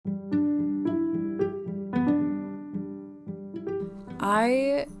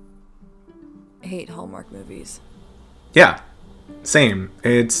I hate Hallmark movies. Yeah, same.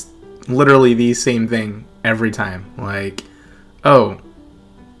 It's literally the same thing every time. Like, oh,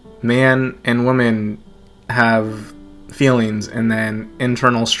 man and woman have feelings, and then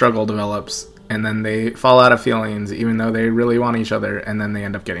internal struggle develops, and then they fall out of feelings even though they really want each other, and then they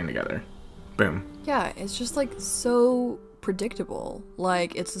end up getting together. Boom. Yeah, it's just like so predictable.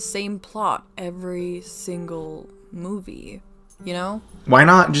 Like, it's the same plot every single movie, you know? Why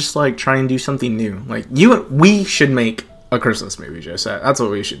not just like try and do something new? Like, we should make a Christmas movie, Josette. That's what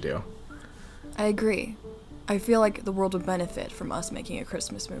we should do. I agree. I feel like the world would benefit from us making a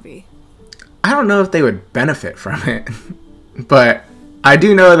Christmas movie. I don't know if they would benefit from it, but I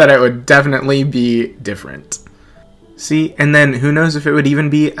do know that it would definitely be different. See, and then who knows if it would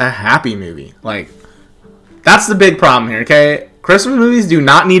even be a happy movie. Like, that's the big problem here, okay? Christmas movies do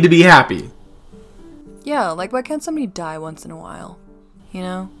not need to be happy. Yeah, like, why can't somebody die once in a while? You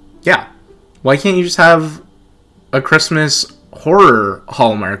know? Yeah. Why can't you just have a Christmas horror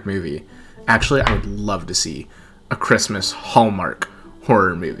Hallmark movie? Actually, I would love to see a Christmas Hallmark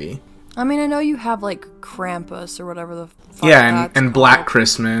horror movie. I mean, I know you have, like, Krampus or whatever the fuck yeah, and called. Black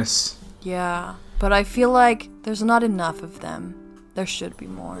Christmas. Yeah, but I feel like there's not enough of them. There should be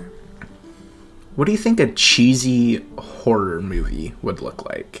more. What do you think a cheesy horror movie would look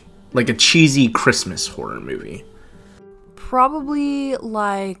like? Like a cheesy Christmas horror movie? Probably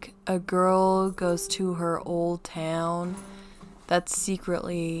like a girl goes to her old town that's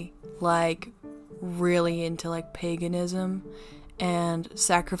secretly like really into like paganism and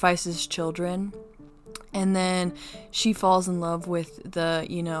sacrifices children, and then she falls in love with the,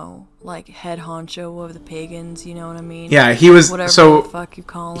 you know, like head honcho of the pagans, you know what I mean? Yeah, he was whatever so the fuck you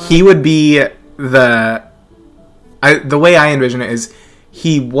call him. He would be the way I envision it is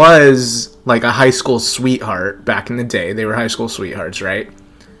he was like a high school sweetheart back in the day. They were high school sweethearts, right?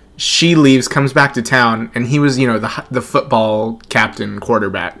 She leaves, comes back to town, and he was, you know, the football captain,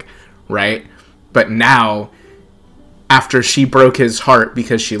 quarterback, right? But now, after she broke his heart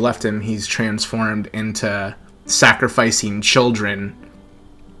because she left him, he's transformed into sacrificing children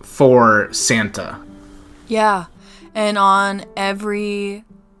for Santa. Yeah, and on every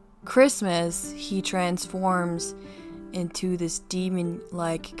Christmas, he transforms into this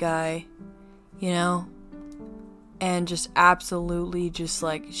demon-like guy, you know? And just absolutely just,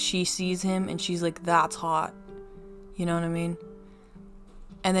 like, she sees him and she's like, that's hot. You know what I mean?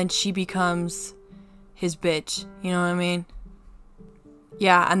 And then she becomes his bitch. You know what I mean?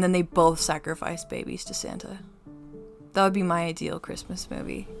 Yeah, and then they both sacrifice babies to Santa. That would be my ideal Christmas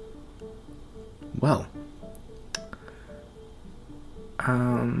movie. Well,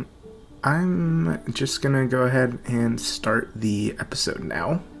 I'm just gonna go ahead and start the episode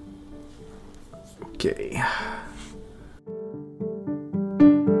now. Okay.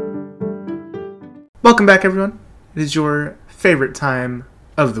 Welcome back, everyone. It is your favorite time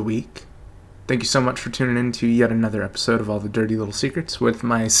of the week. Thank you so much for tuning in to yet another episode of All the Dirty Little Secrets with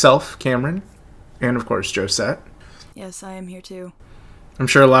myself, Kameron, and of course, Josette. Yes, I am here too. I'm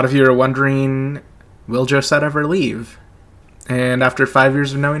sure a lot of you are wondering, will Josette ever leave? And after 5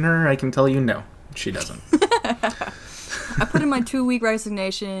 years of knowing her, I can tell you no, she doesn't. I put in my 2-week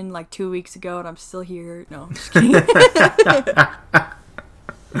resignation like 2 weeks ago, and I'm still here. No, I'm just kidding.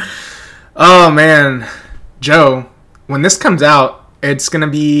 Oh, man. Joe, when this comes out, it's going to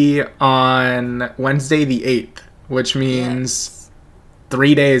be on Wednesday the 8th, which means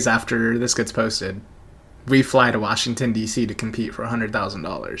 3 days after this gets posted, we fly to Washington, D.C. to compete for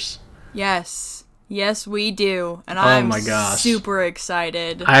 $100,000. Yes. Yes, we do. And I'm my gosh. super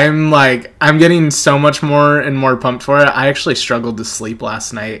excited. I'm getting so much more and more pumped for it. I actually struggled to sleep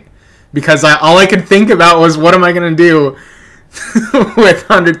last night because all I could think about was, what am I going to do with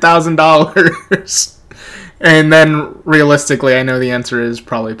 $100,000? And then realistically, I know the answer is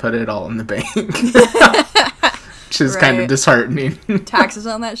probably put it all in the bank, which is kind of disheartening. Taxes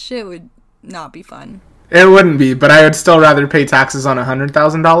on that shit would not be fun. It wouldn't be, but I would still rather pay taxes on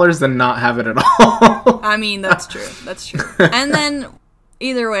 $100,000 than not have it at all. I mean, that's true. That's true. And then,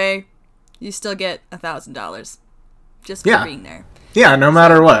 either way, you still get $1,000 just for being there. Yeah, no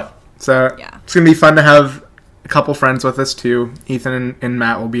matter what. So it's going to be fun to have a couple friends with us, too. Ethan and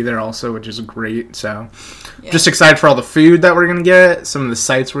Matt will be there also, which is great. So just excited for all the food that we're going to get, some of the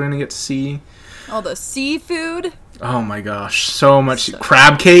sights we're going to get to see. All the seafood. Oh, my gosh. So much.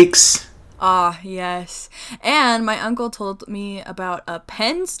 Crab cakes. Ah, yes. And my uncle told me about a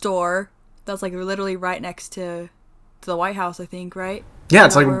pen store that's like literally right next to the White House, I think, right? Yeah,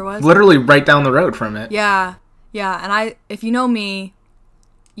 it's like literally right down the road from it. Yeah. Yeah, and if you know me,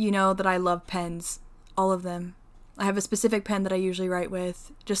 you know that I love pens. All of them. I have a specific pen that I usually write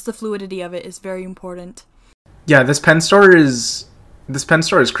with. Just the fluidity of it is very important. Yeah, this pen store is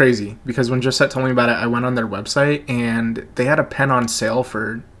crazy, because when Josette told me about it, I went on their website and they had a pen on sale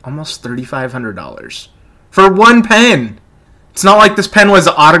for almost $3,500 for one pen. It's not like this pen was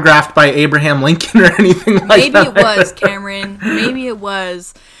autographed by Abraham Lincoln or anything like Maybe that. Maybe it was, Cameron. Maybe it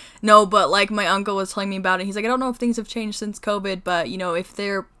was. No, but like my uncle was telling me about it. He's like, I don't know if things have changed since COVID, but you know, if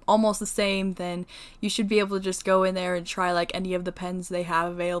they're almost the same, then you should be able to just go in there and try like any of the pens they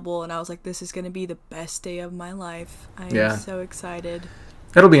have available. And I was like, this is going to be the best day of my life. I am so excited.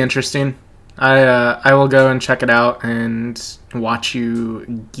 It'll be interesting. I will go and check it out and watch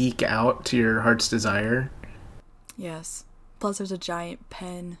you geek out to your heart's desire. Yes. Plus there's a giant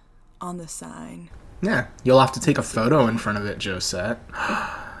pen on the sign. Yeah. You'll have to take a photo in front of it, Josette.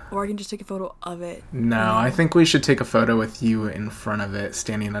 Or I can just take a photo of it. No, I think we should take a photo with you in front of it,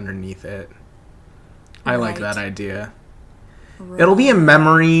 standing underneath it. I like that idea. Right. It'll be a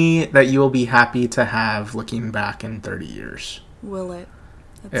memory that you will be happy to have looking back in 30 years. Will it?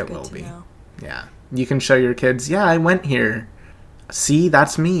 That's it good will to be. know. Yeah. You can show your kids, yeah, I went here. See,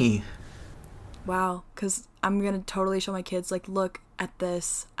 that's me. Wow, because I'm going to totally show my kids, like, look at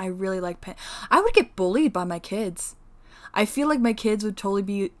this. I really like pen. I would get bullied by my kids. I feel like my kids would totally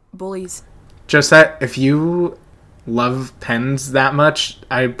be bullies. Josette, if you love pens that much,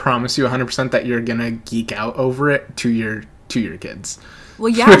 I promise you 100% that you're gonna geek out over it to your kids. Well,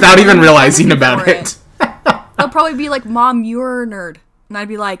 yeah. Without even realizing about it. They'll probably be like, Mom, you're a nerd. And I'd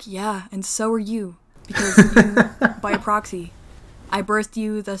be like, yeah, and so are you. Because you, by proxy, I birthed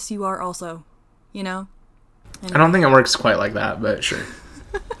you, thus you are also. You know? Anyway. I don't think it works quite like that, but sure.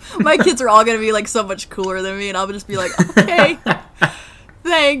 My kids are all gonna be like so much cooler than me, and I'll just be like, okay,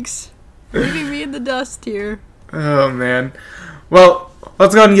 thanks, leaving me in the dust here. Oh man. Well,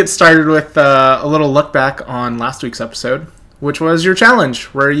 let's go ahead and get started with a little look back on last week's episode, which was your challenge,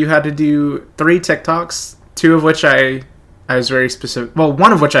 where you had to do 3 TikToks, 2 of which I was very specific. Well,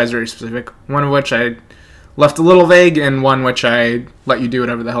 one of which I was very specific, one of which I left a little vague, and one which I let you do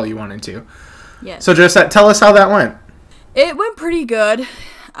whatever the hell you wanted to. Yes. So Josette, tell us how that went. It went pretty good.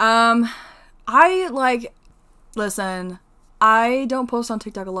 Listen, I don't post on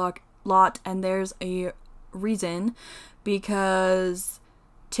TikTok a lot, and there's a reason, because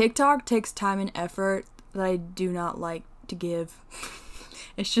TikTok takes time and effort that I do not like to give.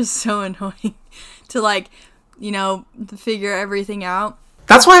 It's just so annoying to to figure everything out.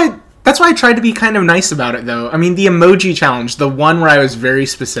 That's why I tried to be kind of nice about it, though. I mean, the emoji challenge, the one where I was very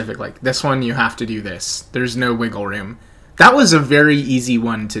specific, like, this one you have to do this. There's no wiggle room. That was a very easy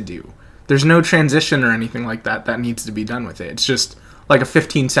one to do. There's no transition or anything like that needs to be done with it. It's just like a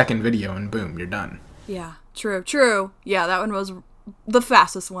 15-second video and boom, you're done. Yeah, true. Yeah, that one was the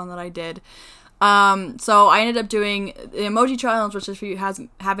fastest one that I did. So I ended up doing the emoji challenge, which if you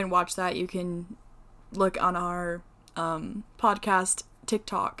haven't watched that, you can look on our podcast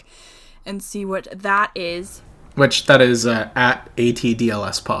TikTok and see what that is. Which that is at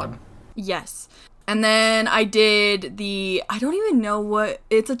ATDLS pod. Yes. And then I did I don't even know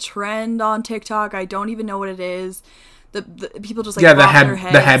it's a trend on TikTok. I don't even know what it is. The people just bob their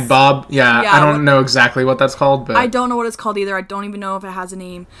heads. The head bob. Yeah, I don't know exactly what that's called, but I don't know what it's called either. I don't even know if it has a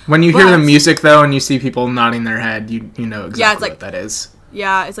name. When you hear the music though, and you see people nodding their head, you know exactly what that is.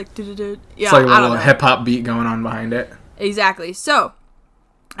 Yeah, it's like yeah, it's like a little hip hop beat going on behind it. Exactly. So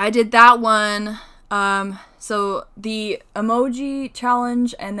I did that one. So the emoji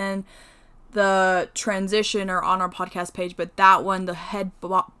challenge and then the transition are on our podcast page, but that one, the head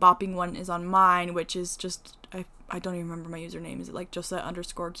bopping one, is on mine, which is just I don't even remember my username. Is it like Josette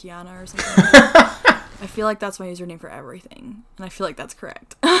 _Kiana or something? I feel like that's my username for everything, and I feel like that's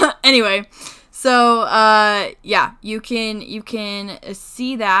correct. Anyway, so yeah, you can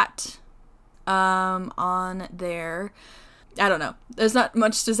see that on there. I don't know. There's not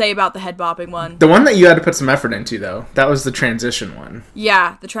much to say about the head bopping one. The one that you had to put some effort into, though, that was the transition one.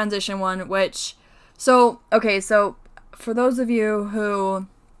 Yeah, the transition one, so for those of you who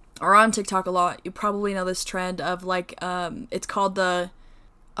are on TikTok a lot, you probably know this trend of it's called the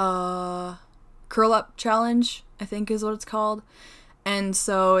curl up challenge, I think is what it's called. And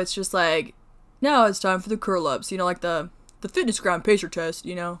so it's just like, now it's time for the curl ups, like the fitness ground pacer test,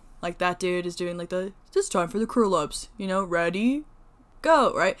 like that dude is doing this time for the curl ups, ready,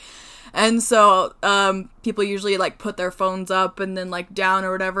 go, right? And so people usually put their phones up and then down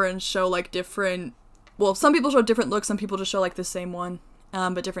or whatever and show different, well, some people show different looks, some people just show the same one,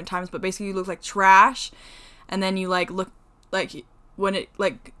 but different times, but basically you look like trash, and then you look when it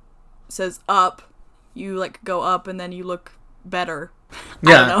says up, you go up and then you look better.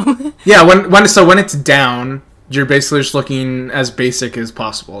 Yeah. I don't know. Yeah, when it's down, You're basically just looking as basic as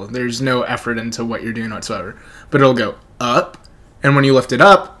possible. There's no effort into what you're doing whatsoever. But it'll go up, and when you lift it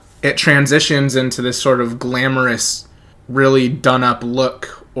up, it transitions into this sort of glamorous, really done-up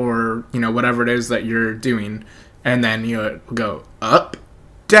look, or, you know, whatever it is that you're doing. And then you go up,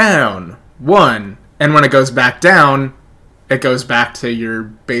 down, 1. And when it goes back down, it goes back to your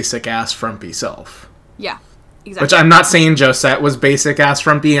basic-ass frumpy self. Yeah. Exactly. Which I'm not saying Josette was basic-ass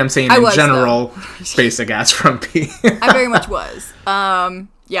frumpy. I'm saying in general, basic-ass frumpy. I very much was.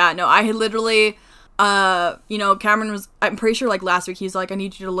 Yeah, no, I had literally, you know, Kameron was, I'm pretty sure, like, last week, he's like, I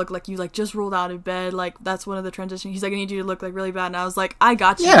need you to look like you, like, just rolled out of bed. Like, that's one of the transitions. He's like, I need you to look, like, really bad. And I was like, I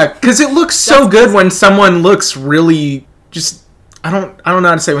got you. Yeah, because it looks so good when someone looks really just, I don't know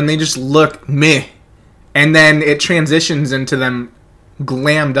how to say it, when they just look meh. And then it transitions into them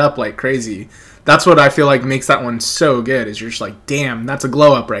glammed up like crazy. That's what I feel like makes that one so good, is you're just like, damn, that's a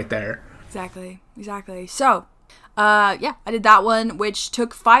glow up right there. Exactly. So, yeah, I did that one, which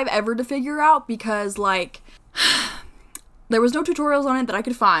took 5 ever to figure out because, like, there was no tutorials on it that I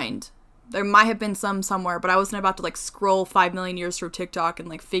could find. There might have been some somewhere, but I wasn't about to, like, scroll 5 million years through TikTok and,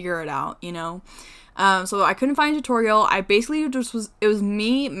 like, figure it out, you know? So I couldn't find a tutorial. I basically it was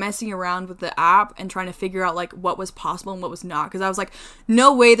me messing around with the app and trying to figure out, like, what was possible and what was not. Because I was like,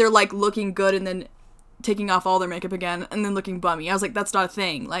 no way they're, like, looking good and then taking off all their makeup again and then looking bummy. I was like, that's not a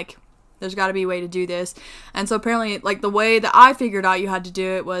thing. Like, there's got to be a way to do this. And so apparently, like, the way that I figured out you had to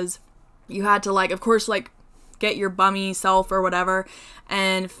do it was you had to, like, of course, like, get your bummy self or whatever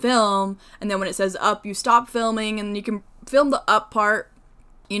and film. And then when it says up, you stop filming and you can film the up part,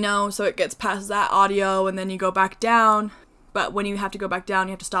 you know, so it gets past that audio, and then you go back down. But when you have to go back down,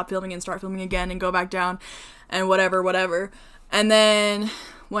 you have to stop filming and start filming again and go back down and whatever. And then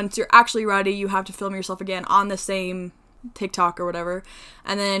once you're actually ready, you have to film yourself again on the same TikTok or whatever.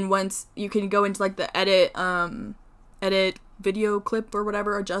 And then once you can go into, like, the edit video clip or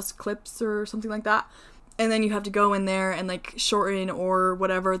whatever, adjust clips or something like that. And then you have to go in there and, like, shorten or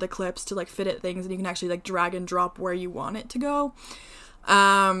whatever the clips to, like, fit it things, and you can actually, like, drag and drop where you want it to go. So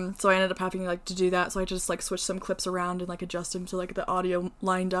I ended up having, like, to do that, so I just, like, switched some clips around and, like, adjust them to, like, the audio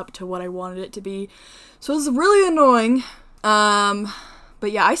lined up to what I wanted it to be. So it was really annoying.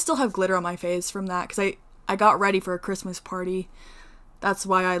 But yeah, I still have glitter on my face from that, because I got ready for a Christmas party. That's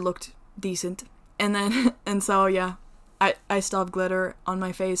why I looked decent. And then, and so, yeah, I still have glitter on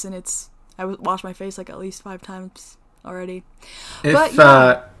my face, and I washed my face, like, at least 5 times already.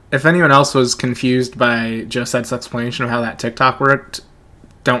 If anyone else was confused by Josette's explanation of how that TikTok worked,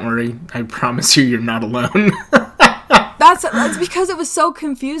 don't worry. I promise you're not alone. That's because it was so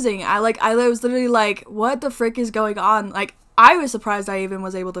confusing. I was literally like, what the frick is going on? Like, I was surprised I even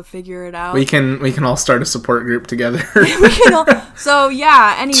was able to figure it out. We can all start a support group together. So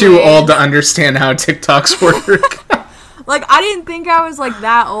yeah, anyway. Too old to understand how TikToks work. Like, I didn't think I was, like,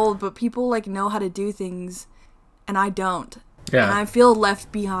 that old, but people, like, know how to do things, and I don't. Yeah. And I feel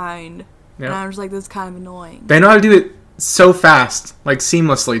left behind. Yep. And I was like, this is kind of annoying. They know how to do it so fast, like,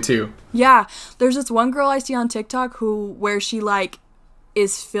 seamlessly, too. Yeah. There's this one girl I see on TikTok where she, like,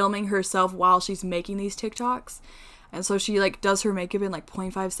 is filming herself while she's making these TikToks. And so she, like, does her makeup in, like,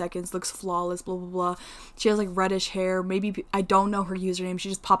 0.5 seconds, looks flawless, blah, blah, blah. She has, like, reddish hair. Maybe, I don't know her username. She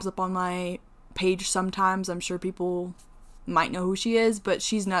just pops up on my page sometimes. I'm sure people might know who she is, but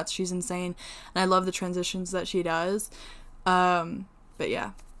she's nuts. She's insane. And I love the transitions that she does. But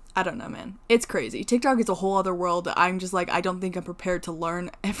yeah, I don't know, man. It's crazy. TikTok is a whole other world that I'm just like, I don't think I'm prepared to learn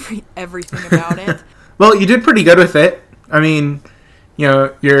everything about it. Well, you did pretty good with it. I mean, you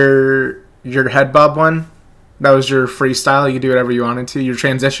know, your head bob one, that was your freestyle. You could do whatever you wanted to. Your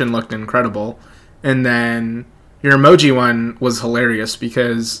transition looked incredible. And then your emoji one was hilarious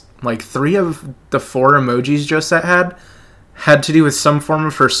because, like, 3 of the 4 emojis Josette had to do with some form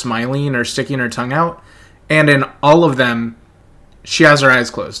of her smiling or sticking her tongue out. And in all of them, she has her eyes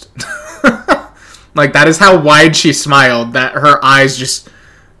closed. Like, that is how wide she smiled, that her eyes just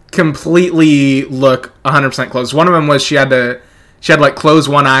completely look 100% closed. One of them was she had to, like, close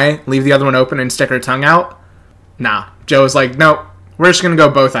one eye, leave the other one open, and stick her tongue out. Nah. Joe was like, nope, we're just going to go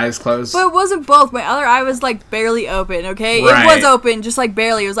both eyes closed. But it wasn't both. My other eye was, like, barely open, okay? Right. It was open, just, like,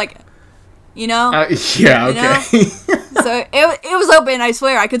 barely. It was, like, you know? Yeah, okay. So it was open, I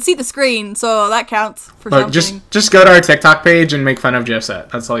swear. I could see the screen, so that counts for something. Just go to our TikTok page and make fun of Josette.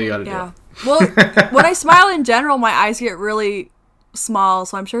 That's all you gotta do. Well, when I smile in general, my eyes get really small,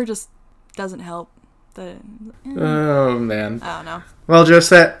 so I'm sure it just doesn't help. Oh, man. I don't know. Well,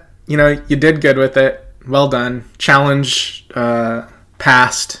 Josette, you know, you did good with it. Well done. Challenge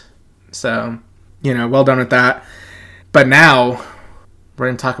passed. So, you know, well done with that. But now, we're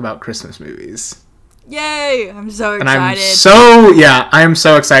going to talk about Christmas movies. Yay! I'm so And excited. I am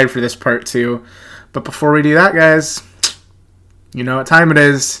so excited for this part 2. But before we do that, guys, you know what time it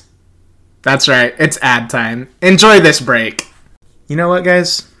is. That's right, it's ad time. Enjoy this break. You know what,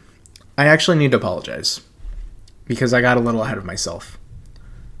 guys? I actually need to apologize. Because I got a little ahead of myself.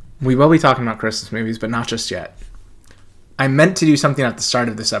 We will be talking about Christmas movies, but not just yet. I meant to do something at the start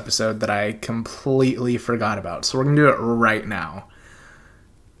of this episode that I completely forgot about. So we're going to do it right now.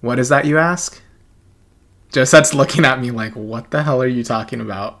 What is that, you ask? Josette's looking at me like, what the hell are you talking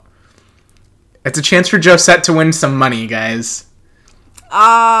about? It's a chance for Josette to win some money, guys.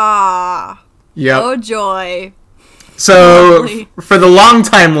 Ah. Yep. Oh, joy. So, Lovely. for the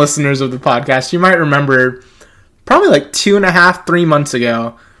longtime listeners of the podcast, you might remember probably like 2.5, 3 months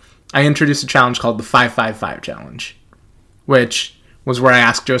ago, I introduced a challenge called the 555 challenge, which was where I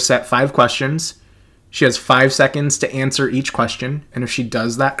asked Josette 5 questions. She has 5 seconds to answer each question, and if she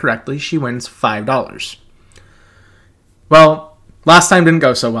does that correctly, she wins $5. Well, last time didn't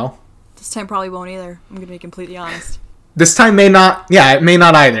go so well. This time probably won't either. I'm going to be completely honest. This time may not, it may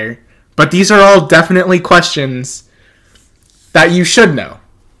not either. But these are all definitely questions that you should know.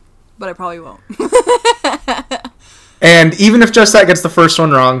 But I probably won't. And even if Josette gets the first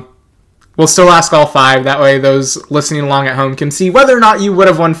one wrong, we'll still ask all 5. That way those listening along at home can see whether or not you would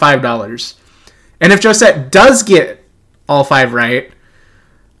have won $5. And if Josette does get all 5 right,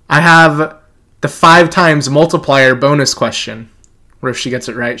 I have the 5 times multiplier bonus question, where if she gets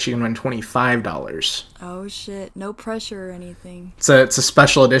it right, she can win $25. Oh, shit. No pressure or anything. It's a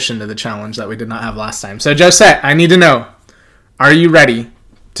special addition to the challenge that we did not have last time. So, Josette, I need to know, are you ready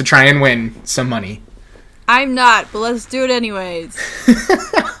to try and win some money? I'm not, but let's do it anyways.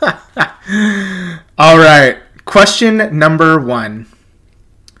 All right. Question number 1.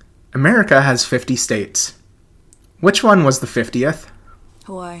 America has 50 states. Which one was the 50th?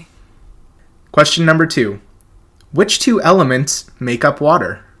 Hawaii. Question number 2. Which 2 elements make up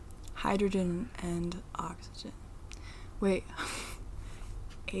water? Hydrogen and oxygen. Wait.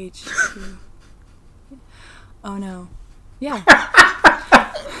 H2. Oh, no. Yeah.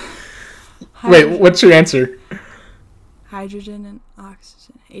 Wait, what's your answer? Hydrogen and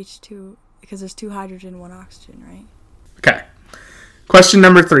oxygen. H2. Because there's 2 hydrogen, 1 oxygen, right? Okay. Question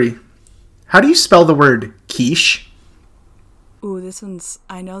number 3. How do you spell the word quiche? Ooh,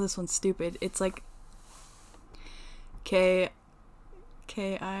 I know this one's stupid. It's like Kisc.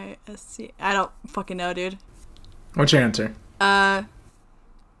 I don't fucking know, dude. What's your answer?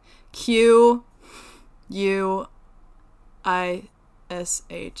 Quish.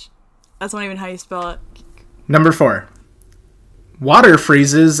 That's not even how you spell it. Number 4. Water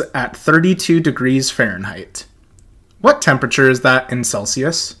freezes at 32 degrees Fahrenheit. What temperature is that in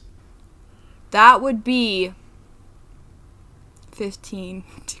Celsius? That would be 15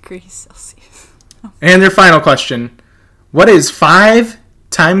 degrees Celsius. And your final question. What is 5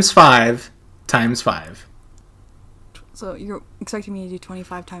 times 5 times 5? So you're expecting me to do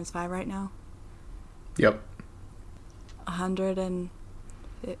 25 times 5 right now? Yep.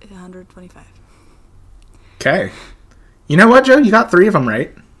 125. Okay. You know what, Joe? You got 3 of them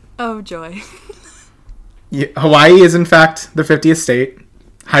right. Oh, joy. Hawaii is, in fact, the 50th state.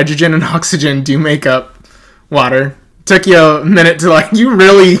 Hydrogen and oxygen do make up water. Took you a minute to, you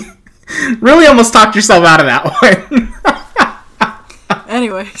really almost talked yourself out of that one.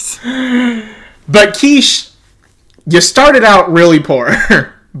 Anyways. But quiche, you started out really poor.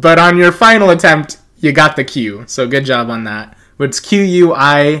 But on your final attempt, you got the Q. So good job on that. But it's Quiche.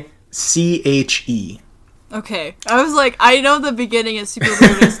 Okay. I was like, I know the beginning is super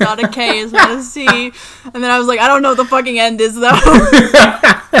weird. It's not a K, it's not a C. And then I was like, I don't know what the fucking end is, though.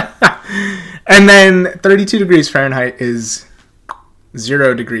 And then 32 degrees Fahrenheit is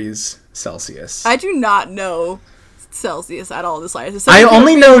 0 degrees Celsius. I do not know Celsius at all in the slightest. I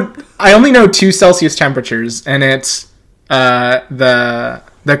only know 2 Celsius temperatures, and it's the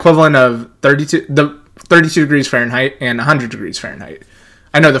equivalent of 32 degrees Fahrenheit and 100 degrees Fahrenheit.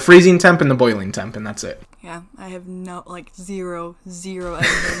 I know the freezing temp and the boiling temp, and that's it. Yeah, I have zero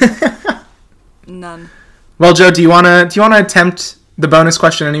anything. None. Well, Joe, do you wanna attempt the bonus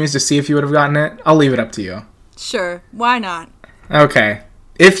question anyways to see if you would have gotten it? I'll leave it up to you. Sure, why not? Okay.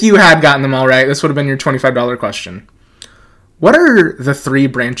 If you had gotten them all right, this would have been your $25 question. What are the 3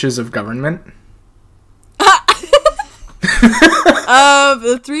 branches of government?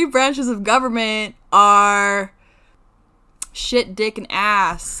 The 3 branches of government are shit, dick, and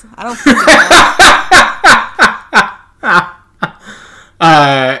ass. I don't fucking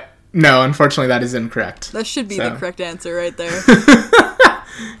know. No, unfortunately that is incorrect. That should be the correct answer right there.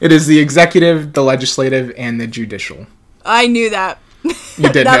 It is the executive, the legislative, and the judicial. I knew that. You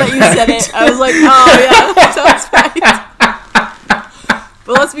did now know that you said it, I was like, oh yeah, that sounds right.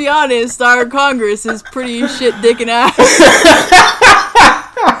 But let's be honest, our Congress is pretty shit dick and ass.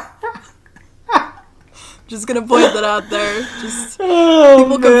 Just gonna point that out there. Just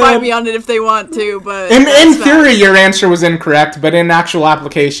people can fight me on it if they want to, but in theory, your answer was incorrect. But in actual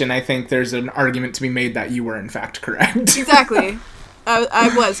application, I think there's an argument to be made that you were in fact correct. Exactly,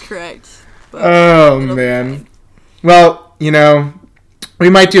 I was correct. But oh man. Well, we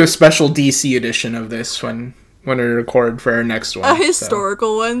might do a special DC edition of this when we record for our next one. A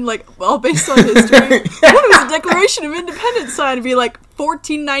historical one, like, all based on history. What was the Declaration of Independence signed? It'd be like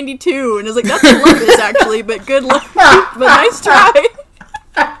 1492, and it's like, that's Columbus, actually, but good luck, but nice try.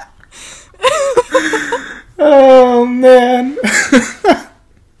 Oh, man.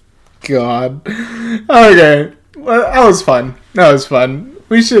 God. Okay. Well, that was fun.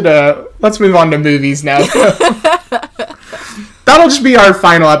 We should, let's move on to movies now. That'll just be our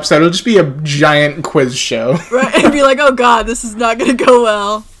final episode. It'll just be a giant quiz show. Right, and be like, oh god, this is not gonna go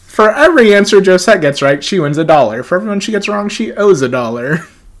well. For every answer Josette gets right, she wins $1. For everyone she gets wrong, she owes $1.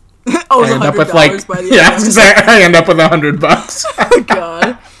 Oh, I end up with like, by the end. Exactly. I end up with $100. Oh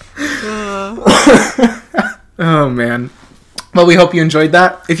god. Oh man. Well, we hope you enjoyed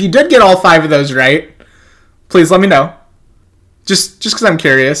that. If you did get all 5 of those right, please let me know. Just because I'm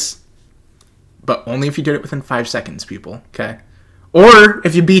curious. But only if you did it within 5 seconds, people. Okay? Or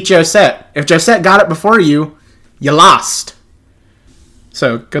if you beat Josette. If Josette got it before you, you lost.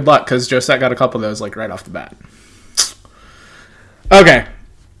 So, good luck, because Josette got a couple of those, like, right off the bat. Okay.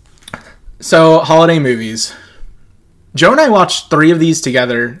 So, holiday movies. Joe and I watched 3 of these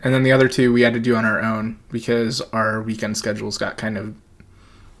together, and then the other 2 we had to do on our own, because our weekend schedules got kind of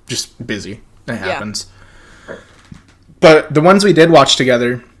just busy. It happens. Yeah. But the ones we did watch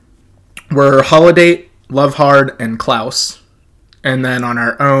together were Holiday, Love Hard, and Klaus. And then on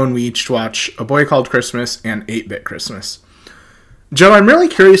our own, we each watch A Boy Called Christmas and 8-Bit Christmas. Joe, I'm really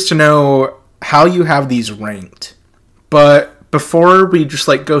curious to know how you have these ranked. But before we just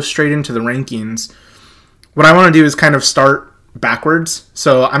go straight into the rankings, what I want to do is kind of start backwards.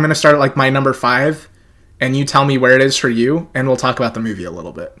 So I'm going to start at my number 5, and you tell me where it is for you, and we'll talk about the movie a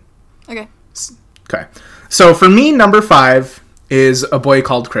little bit. Okay. Okay. So for me, number 5 is A Boy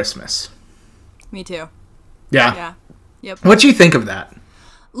Called Christmas. Me too. Yeah? Yeah. Yep. What do you think of that?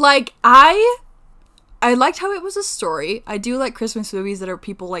 I liked how it was a story. I do like Christmas movies that are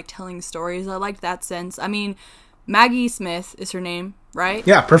people telling stories. I like that sense. I mean, Maggie Smith is her name, right?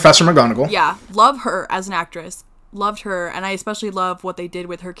 Yeah, Professor McGonagall. Yeah, love her as an actress. Loved her, and I especially love what they did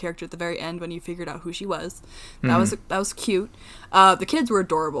with her character at the very end when you figured out who she was. That was cute. The kids were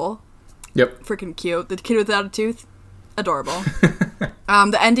adorable. Yep. Freaking cute. The kid without a tooth, adorable.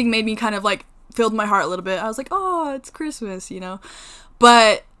 The ending made me kind of filled my heart a little bit. I was like, oh, it's Christmas,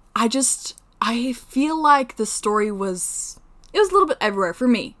 But I feel like the story it was a little bit everywhere for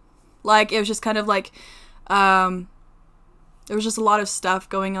me. It was just kind of there was just a lot of stuff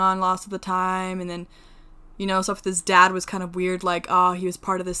going on lots of the time, and then, stuff with his dad was kind of weird, oh, he was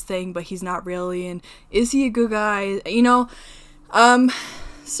part of this thing, but he's not really, and is he a good guy?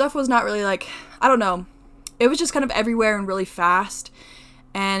 Stuff was not really I don't know. It was just kind of everywhere and really fast.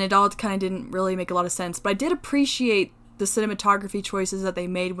 And it all kind of didn't really make a lot of sense. But I did appreciate the cinematography choices that they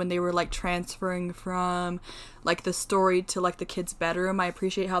made when they were, transferring from, the story to, the kid's bedroom. I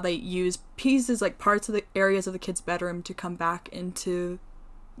appreciate how they use pieces, parts of the areas of the kid's bedroom to come back into,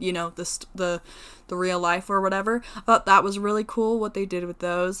 the real life or whatever. I thought that was really cool, what they did with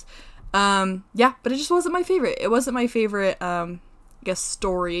those. Yeah, but it just wasn't my favorite. It wasn't my favorite, I guess,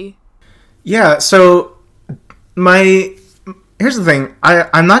 story. Yeah, so here's the thing.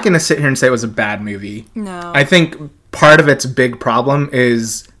 I'm not going to sit here and say it was a bad movie. No. I think part of its big problem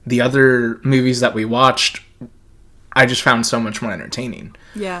is the other movies that we watched, I just found so much more entertaining.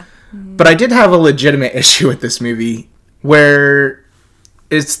 Yeah. Mm-hmm. But I did have a legitimate issue with this movie, where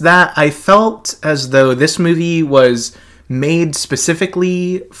it's that I felt as though this movie was made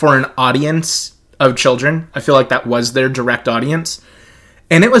specifically for an audience of children. I feel like that was their direct audience.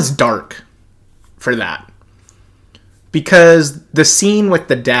 And it was dark for that. Because the scene with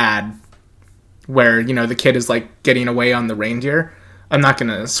the dad, where, the kid is, getting away on the reindeer, I'm not going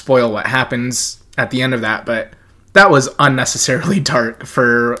to spoil what happens at the end of that, but that was unnecessarily dark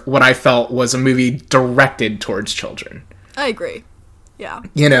for what I felt was a movie directed towards children. I agree. Yeah.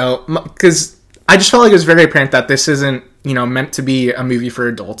 Because I just felt like it was very apparent that this isn't, meant to be a movie for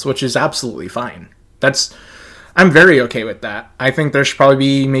adults, which is absolutely fine. I'm very okay with that. I think there should probably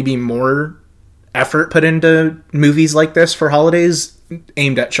be maybe more effort put into movies like this for holidays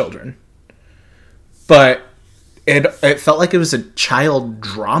aimed at children. But it felt like it was a child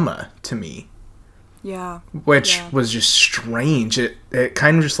drama to me. Yeah. Which was just strange. It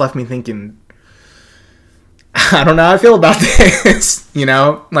kind of just left me thinking, I don't know how I feel about this, you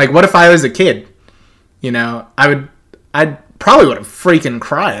know? Like, what if I was a kid? You know, I'd probably would have freaking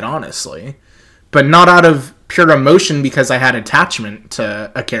cried, honestly. But not out of pure emotion because I had attachment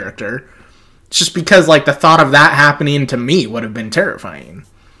to a character. It's just because, like, the thought of that happening to me would have been terrifying.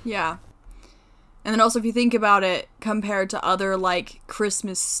 Yeah. And then also, if you think about it, compared to other, like,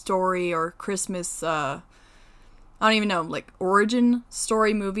 Christmas story or Christmas, I don't even know, like, origin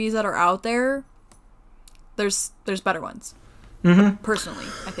story movies that are out there, there's better ones. Mm-hmm. Personally,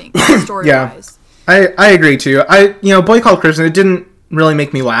 I think, story-wise. Yeah, I agree, too. Boy Called Christmas, it didn't really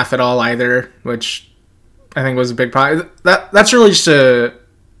make me laugh at all either, which I think was a big problem. That's really just a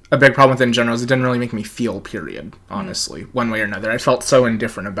big problem with it in general, is it didn't really make me feel, period, honestly, one way or another. I felt so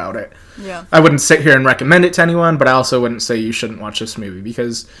indifferent about it. Yeah. I wouldn't sit here and recommend it to anyone, but I also wouldn't say you shouldn't watch this movie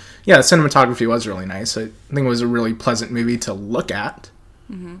because, yeah, the cinematography was really nice. I think it was a really pleasant movie to look at.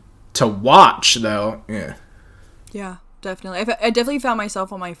 Mm-hmm. To watch, though, yeah. Yeah, definitely. I definitely found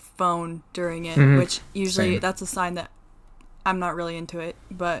myself on my phone during it, which usually that's a sign that I'm not really into it,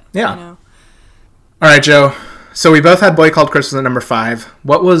 but, yeah. You know. All right, Joe. So we both had Boy Called Christmas at number 5.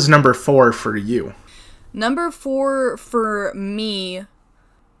 What was number 4 for you? Number 4 for me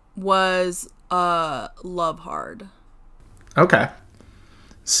was Love Hard. Okay.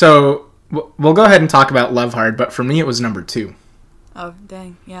 So we'll go ahead and talk about Love Hard, but for me it was number 2. Oh,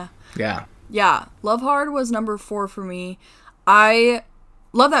 dang. Yeah. Yeah. Yeah. Love Hard was number 4 for me. I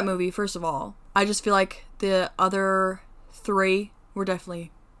love that movie, first of all. I just feel like the other 3 were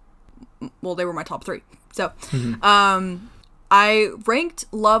definitely, well, they were my top 3. So, I ranked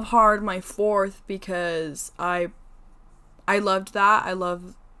Love Hard my 4th because I loved that. I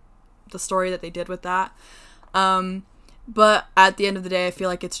love the story that they did with that. But at the end of the day, I feel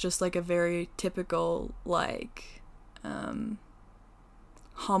like it's just like a very typical, like,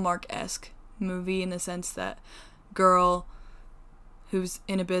 Hallmark-esque movie in the sense that girl who's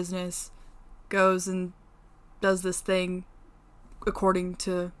in a business goes and does this thing according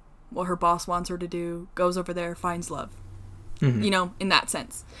to what her boss wants her to do, goes over there, finds love. You know, in that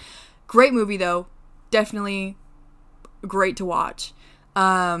sense. Great movie, though. Definitely great to watch.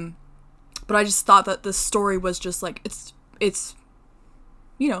 But I just thought that the story was just like, it's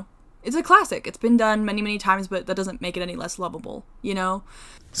you know, it's a classic. It's been done many, many times, but that doesn't make it any less lovable, you know?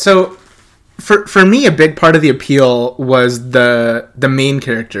 So, for me, a big part of the appeal was the main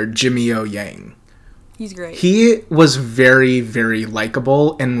character, Jimmy O Yang. He's great. He was very, very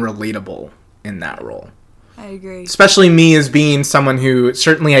likable and relatable in that role. I agree. Especially me as being someone who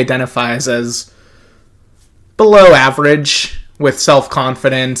certainly identifies as below average with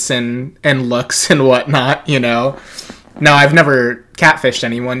self-confidence and looks and whatnot, you know. No, I've never catfished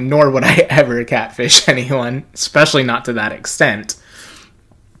anyone, nor would I ever catfish anyone, especially not to that extent.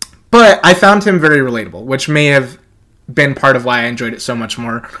 But I found him very relatable, which may have been part of why I enjoyed it so much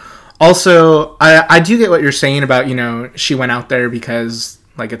more. Also, I do get what you're saying about, you know, she went out there because,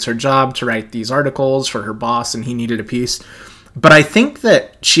 like, it's her job to write these articles for her boss and he needed a piece. But I think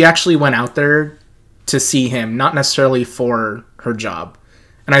that she actually went out there to see him, not necessarily for her job.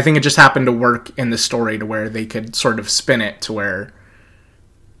 And I think it just happened to work in the story to where they could sort of spin it to where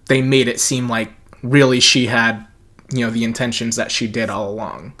they made it seem like really she had, you know, the intentions that she did all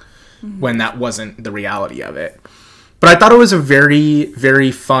along, when that wasn't the reality of it. But I thought it was a very,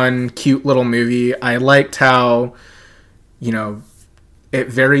 very fun, cute little movie. I liked how, you know, it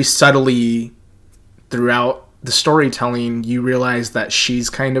very subtly, throughout the storytelling, you realize that she's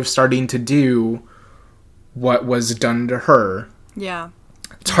kind of starting to do what was done to her. Yeah.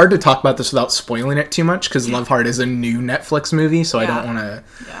 It's hard to talk about this without spoiling it too much, because Love Hard is a new Netflix movie, so I don't want to,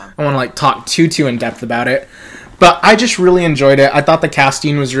 like, talk too in depth about it. But I just really enjoyed it. I thought the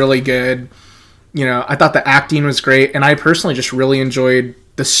casting was really good. You know, I thought the acting was great, and I personally just really enjoyed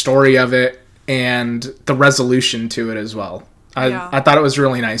the story of it and the resolution to it as well. I thought it was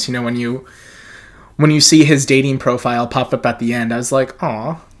really nice. You know, when you see his dating profile pop up at the end, I was like,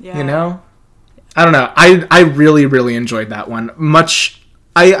 aw, you know? I don't know. I really, really enjoyed that one.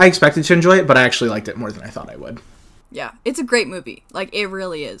 I expected to enjoy it, but I actually liked it more than I thought I would. Yeah, it's a great movie. Like, it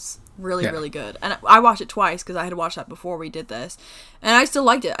really is. Really good. And I watched it twice because I had watched that before we did this. And I still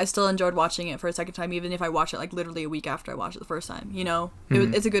liked it. I still enjoyed watching it for a second time, even if I watched it, like, literally a week after I watched it the first time, you know?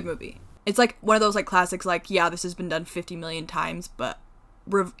 It's a good movie. It's, like, one of those, like, classics, like, yeah, this has been done 50 million times, but,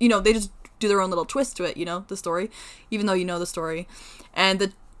 you know, they just do their own little twist to it, you know, the story, even though you know the story. And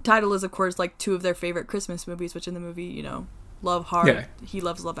the title is, of course, like, 2 of their favorite Christmas movies, which in the movie, you know, Love Hard. Yeah. He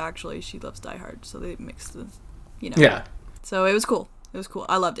loves Love Actually. She loves Die Hard. So they mix the Yeah. So it was cool. It was cool.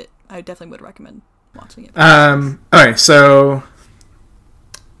 I loved it. I definitely would recommend watching it. Alright, so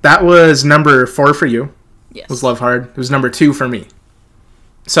that was number 4 for you. Yes. Was Love Hard. It was number 2 for me.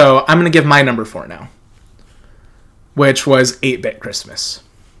 So I'm going to give my number 4 now, which was 8-Bit Christmas.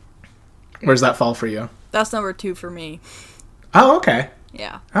 Where does that fall for you? That's number 2 for me. Oh, okay.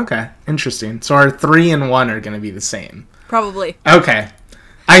 Yeah. Okay, interesting. So our 3 and 1 are going to be the same. Probably. Okay.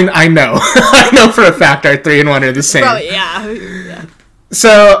 I know. I know for a fact our 3 and 1 are the same. Probably, yeah.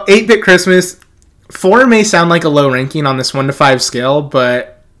 So 8-Bit Christmas, 4 may sound like a low ranking on this 1 to 5 scale,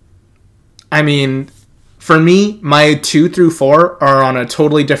 but I mean, for me, my 2 through 4 are on a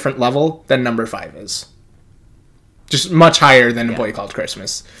totally different level than number 5 is. Just much higher than A Boy Called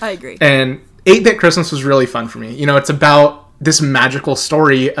Christmas. I agree. And 8-Bit Christmas was really fun for me. You know, it's about this magical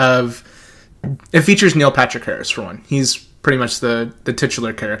story of... It features Neil Patrick Harris, for one. He's pretty much the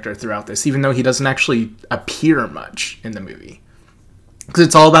titular character throughout this, even though he doesn't actually appear much in the movie. Because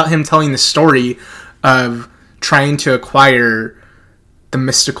it's all about him telling the story of trying to acquire the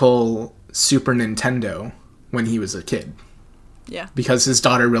mystical Super Nintendo when he was a kid. Yeah. Because his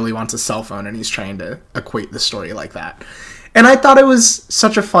daughter really wants a cell phone, and he's trying to equate the story like that. And I thought it was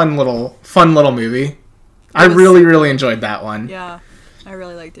such a fun little movie. I really enjoyed that one. Yeah, I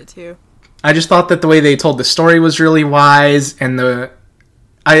really liked it too. I just thought that the way they told the story was really wise, and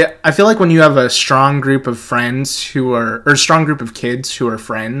I feel like when you have a strong group of friends or a strong group of kids who are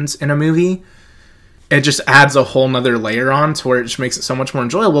friends in a movie, it just adds a whole nother layer on to where it just makes it so much more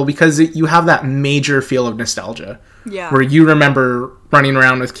enjoyable because you have that major feel of nostalgia. Yeah. Where you remember running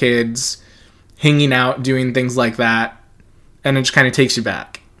around with kids, hanging out, doing things like that, and it just kind of takes you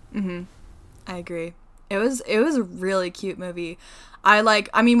back. Mm-hmm. I agree. It was a really cute movie.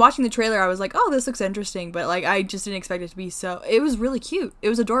 Watching the trailer, I was like, oh, this looks interesting, but like I just didn't expect it to be so. It was really cute. It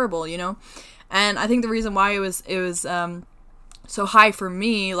was adorable, you know. And I think the reason why it was so high for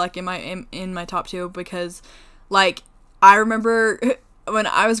me, like in my top 2, because like I remember when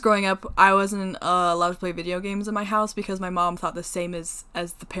I was growing up, I wasn't allowed to play video games in my house because my mom thought the same as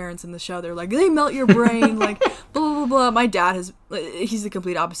the parents in the show. They're like, they melt your brain, like blah blah blah. My dad he's the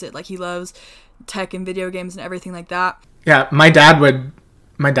complete opposite. Like he loves tech and video games and everything like that. Yeah, my dad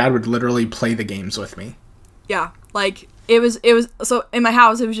would literally play the games with me. Yeah, like it was so in my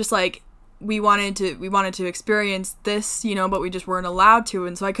house it was just like we wanted to experience this, you know, but we just weren't allowed to.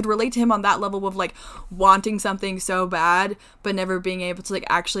 And so I could relate to him on that level of like wanting something so bad but never being able to like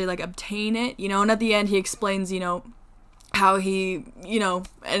actually like obtain it, you know. And at the end he explains, you know, how he, you know,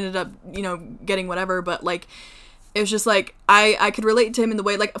 ended up, you know, getting whatever, but like it was just like I could relate to him in the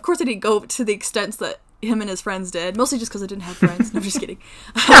way, like, of course I didn't go to the extent that him and his friends did, mostly just because I didn't have friends. No, I'm just kidding.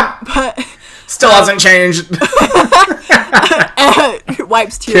 But still hasn't changed.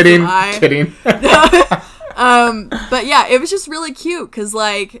 Wipes tears from eye. Kidding. But yeah, it was just really cute because,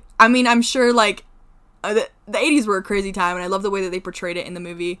 like, I mean, I'm sure like the 80s were a crazy time, and I love the way that they portrayed it in the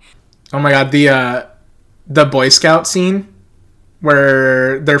movie. Oh my god, the Boy Scout scene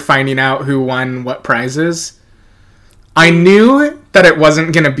where they're finding out who won what prizes. I knew that it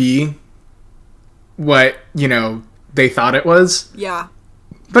wasn't gonna be what, you know, they thought it was. Yeah.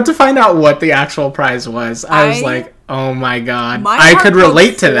 But to find out what the actual prize was, I was like, oh my god. My I heart could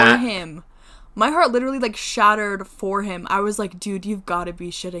relate to broke that. for him. My heart literally like shattered for him. I was like, dude, you've got to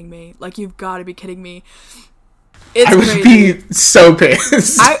be shitting me. Like, you've got to be kidding me. It's I would crazy. be so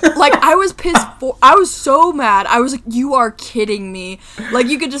pissed. I was pissed I was so mad. I was like, you are kidding me. Like,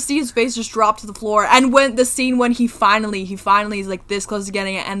 you could just see his face just drop to the floor. And when the scene when he finally is like this close to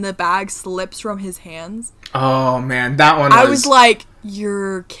getting it and the bag slips from his hands. Oh man, that one I was like,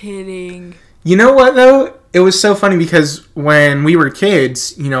 you're kidding. You know what though? It was so funny because when we were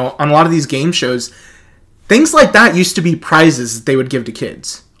kids, you know, on a lot of these game shows, things like that used to be prizes that they would give to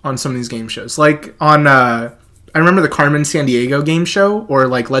kids on some of these game shows. Like on I remember the Carmen Sandiego game show, or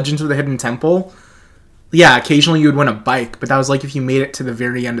like Legends of the Hidden Temple. Yeah, occasionally you would win a bike, but that was like if you made it to the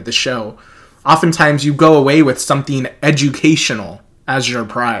very end of the show. Oftentimes you go away with something educational as your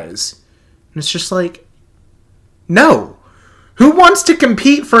prize. And it's just like, no. Who wants to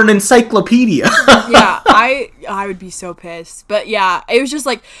compete for an encyclopedia? Yeah, I would be so pissed. But yeah, it was just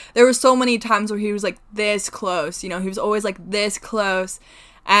like, there were so many times where he was like this close, you know, he was always like this close.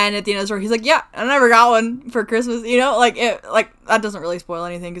 And at the end of the story, he's like, yeah, I never got one for Christmas, you know, like that doesn't really spoil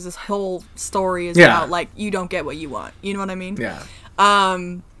anything because this whole story is about like, you don't get what you want. You know what I mean? Yeah.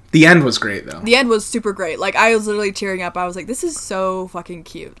 The end was great though. The end was super great. Like, I was literally tearing up. I was like, this is so fucking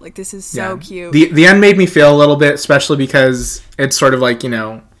cute. Like, this is so cute. The end made me feel a little bit, especially because it's sort of like, you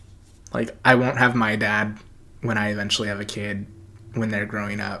know, like I won't have my dad when I eventually have a kid when they're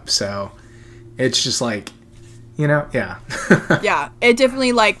growing up. So it's just like, You know? Yeah. Yeah, it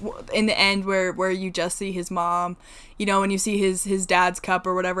definitely, like, in the end where you just see his mom, you know, when you see his dad's cup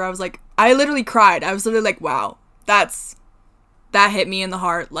or whatever, I was like, I literally cried. I was literally like, wow, that hit me in the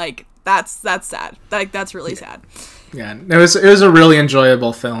heart. Like, that's sad. Like, that's really sad. Yeah, it was a really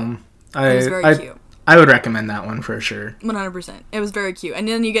enjoyable film. It was very cute. I would recommend that one for sure. 100%. It was very cute. And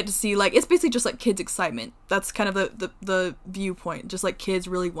then you get to see, like, it's basically just, like, kids' excitement. That's kind of the viewpoint. Just, like, kids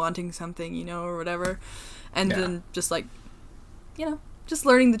really wanting something, you know, or whatever. And then just, like, you know, just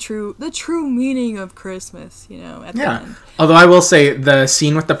learning the true meaning of Christmas, you know, at the end. Although I will say, the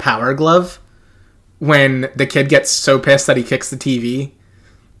scene with the power glove, when the kid gets so pissed that he kicks the TV,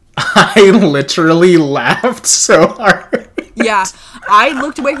 I literally laughed so hard. Yeah, I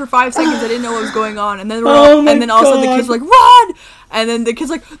looked away for 5 seconds. I didn't know what was going on, and then all of a sudden the kids were like, "Run!" And then the kid's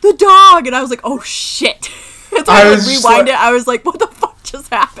like, "The dog!" And I was like, "Oh shit!" So I rewind it. I was like, "What the fuck just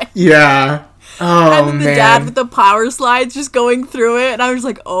happened?" Yeah. Oh, and then the dad with the power slides just going through it, and I was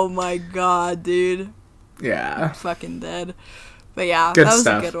like, "Oh my god, dude!" Yeah. I'm fucking dead. But yeah, good that was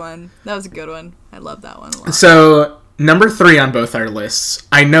stuff. a good one. That was a good one. I love that one a lot. So number 3 on both our lists,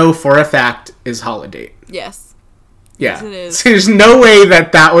 I know for a fact, is Holiday. Yes. Yeah. Yes, it is. So there's no way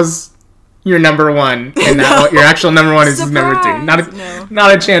that was your number 1, and that your actual number 1 is number 3.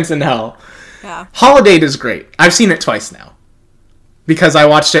 Not a chance in hell. Yeah. Holiday is great. I've seen it twice now, because I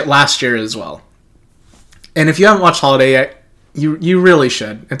watched it last year as well. And if you haven't watched Holiday yet, you really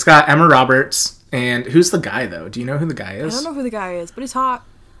should. It's got Emma Roberts, and who's the guy though? Do you know who the guy is? I don't know who the guy is, but he's hot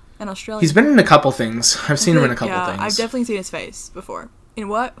and Australian. He's been in a couple things. I've seen him in a couple things. I've definitely seen his face before. In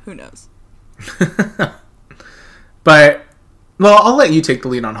what? Who knows? But, well, I'll let you take the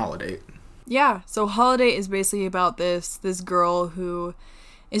lead on Holiday. Yeah, so Holiday is basically about this girl who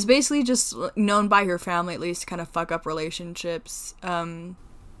is basically just known by her family, at least, to kind of fuck up relationships.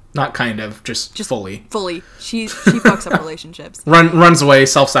 Not kind of, just fully. Fully. She fucks up relationships. Runs away,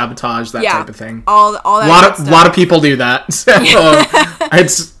 self-sabotage, that type of thing. All that a lot of people do that. So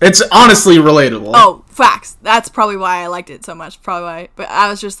it's honestly relatable. Oh, facts. That's probably why I liked it so much. Probably why. But I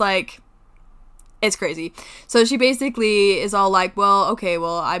was just like, it's crazy. So she basically is all like, well, okay,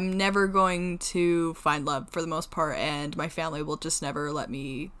 well, I'm never going to find love for the most part, and my family will just never let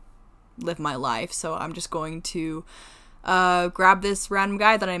me live my life. So I'm just going to grab this random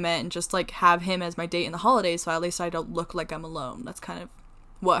guy that I met and just like have him as my date in the holidays, so at least I don't look like I'm alone. That's kind of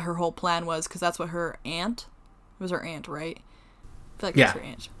what her whole plan was, because that's what her aunt, it was her aunt, right? I feel like it's her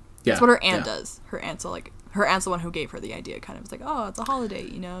aunt. Yeah. That's what her aunt does. Her aunt's the one who gave her the idea, kind of. It's like, oh, it's a holiday,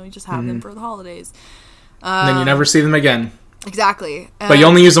 you know, you just have them for the holidays. And then you never see them again. Exactly. But you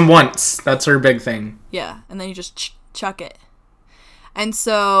only use them once. That's her big thing. Yeah, and then you just chuck it. And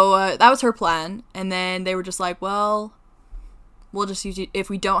so that was her plan, and then they were just like, well, we'll just use, if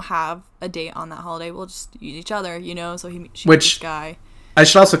we don't have a date on that holiday, we'll just use each other, you know? So she met this guy. I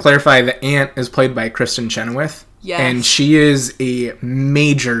should also clarify, the aunt is played by Kristen Chenoweth. Yes. And she is a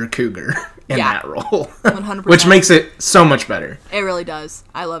major cougar in that role. 100%. Which makes it so much better. It really does.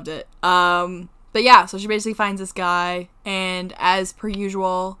 I loved it. But yeah, so she basically finds this guy, and as per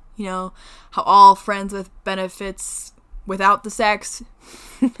usual, you know, how all friends with benefits without the sex,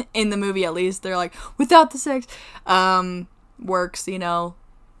 in the movie at least, they're like, without the sex, works, you know.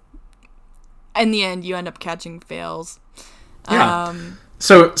 In the end, you end up catching fails. Yeah.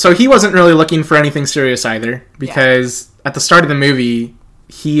 So he wasn't really looking for anything serious either, because at the start of the movie,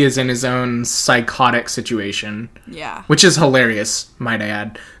 he is in his own psychotic situation. Yeah. Which is hilarious, might I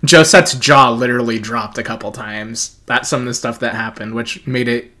add. Josette's jaw literally dropped a couple times. That's some of the stuff that happened, which made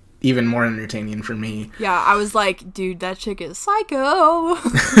it even more entertaining for me. Yeah, I was like, dude, that chick is psycho.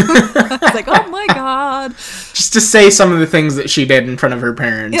 I was like, oh my god. Just to say some of the things that she did in front of her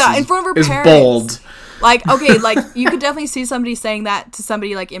parents. Yeah, in front of her parents. Is bold. Like, okay, like, you could definitely see somebody saying that to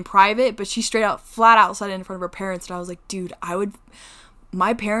somebody, like, in private, but she straight out, flat out said it in front of her parents, and I was like, dude,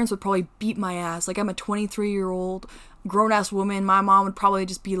 my parents would probably beat my ass. Like, I'm a 23-year-old grown-ass woman. My mom would probably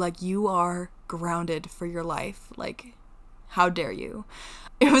just be like, you are grounded for your life. Like, how dare you?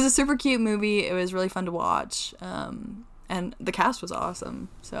 It was a super cute movie. It was really fun to watch. And the cast was awesome.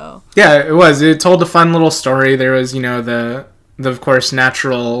 So yeah, it was. It told a fun little story. There was, you know, the of course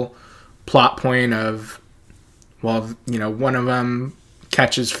natural plot point of, well, you know, one of them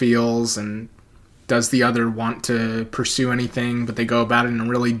catches feels and does the other want to pursue anything, but they go about it in a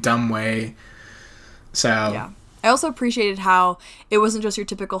really dumb way. So yeah. I also appreciated how it wasn't just your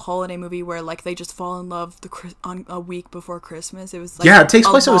typical holiday movie where, like, they just fall in love on a week before Christmas. It was like, yeah, it takes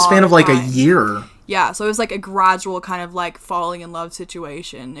place over a span of like a year. Yeah, so it was like a gradual kind of like falling in love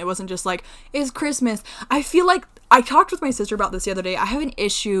situation. It wasn't just like, it's Christmas. I feel like I talked with my sister about this the other day. I have an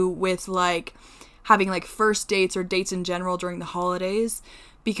issue with like having like first dates or dates in general during the holidays,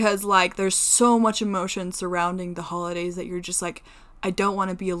 because like there's so much emotion surrounding the holidays that you're just like, I don't want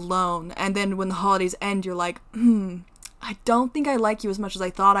to be alone. And then when the holidays end, you're like, I don't think I like you as much as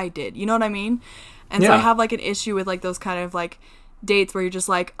I thought I did. You know what I mean? And so I have like an issue with like those kind of like dates where you're just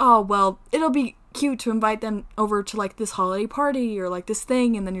like, oh, well, it'll be cute to invite them over to like this holiday party or like this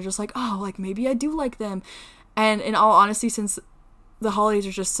thing. And then you're just like, oh, like maybe I do like them. And in all honesty, since the holidays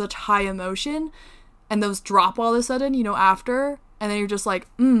are just such high emotion and those drop all of a sudden, you know, after, and then you're just like,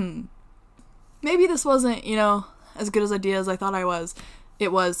 maybe this wasn't, you know, as good as idea as I thought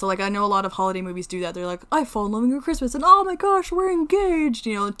it was. So like I know a lot of holiday movies do that. They're like, I fall in love with Christmas, and oh my gosh, we're engaged,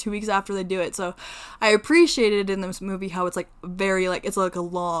 you know, 2 weeks after they do it. So I appreciated in this movie how it's like very like, it's like a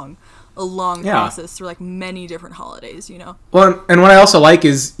long process through like many different holidays, you know. Well, and what I also like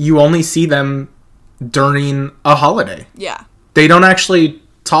is you only see them during a holiday. Yeah, they don't actually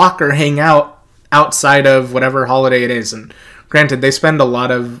talk or hang out outside of whatever holiday it is. And granted, they spend a lot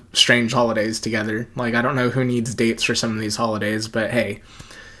of strange holidays together. Like, I don't know who needs dates for some of these holidays, but hey,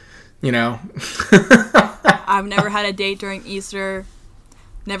 you know. I've never had a date during Easter.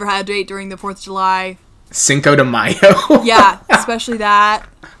 Never had a date during the 4th of July. Cinco de Mayo. Yeah, especially that.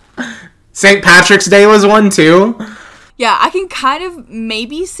 St. Patrick's Day was one, too. Yeah, I can kind of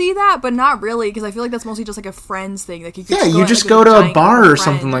maybe see that, but not really, because I feel like that's mostly just like a friends thing. Like you just go to a bar or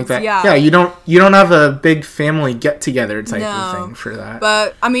something like that. Yeah, you don't have a big family get together type of thing for that.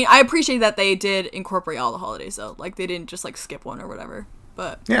 But I mean, I appreciate that they did incorporate all the holidays though. Like they didn't just like skip one or whatever.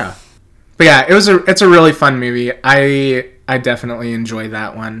 But yeah, it's a really fun movie. I definitely enjoy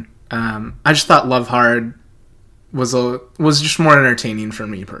that one. I just thought Love Hard was just more entertaining for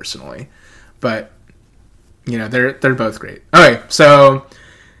me personally, but. You know, they're both great. Okay, so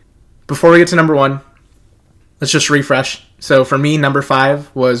before we get to number 1, let's just refresh. So for me, number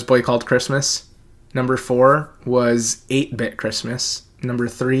 5 was Boy Called Christmas. Number 4 was 8-Bit Christmas. Number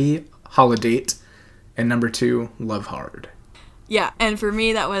 3, Holidate. And number 2, Love Hard. Yeah, and for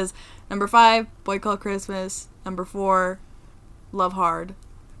me, that was number 5, Boy Called Christmas. Number 4, Love Hard.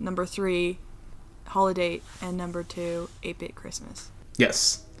 Number 3, Holidate. And number 2, 8-Bit Christmas.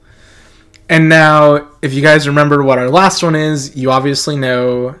 Yes. And now, if you guys remember what our last one is, you obviously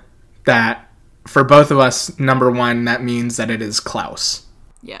know that for both of us, number 1, that means that it is Klaus.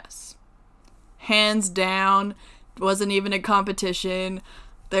 Yes. Hands down. Wasn't even a competition.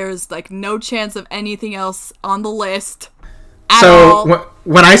 There's like no chance of anything else on the list at all. So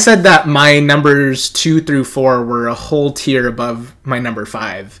when I said that my numbers 2 through 4 were a whole tier above my number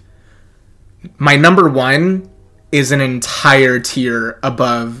 5, my number 1 is an entire tier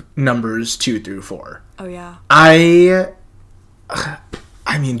above numbers 2 through 4. Oh, yeah. I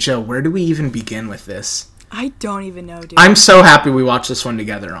mean, Joe, where do we even begin with this? I don't even know, dude. I'm so happy we watched this one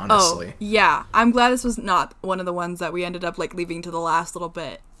together, honestly. Oh, yeah. I'm glad this was not one of the ones that we ended up, like, leaving to the last little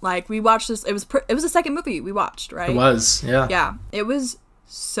bit. Like, we watched this. It was the second movie we watched, right? It was, yeah. Yeah. It was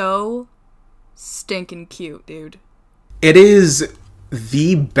so stinking cute, dude. It is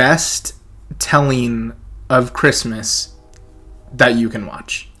the best telling of Christmas that you can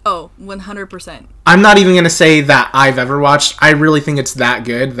watch. Oh, 100%. I'm not even going to say that I've ever watched. I really think it's that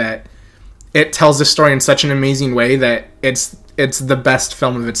good that it tells the story in such an amazing way that it's the best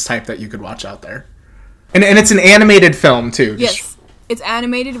film of its type that you could watch out there. And it's an animated film, too. Yes. It's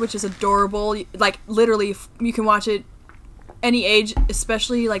animated, which is adorable. Like, literally, you can watch it any age,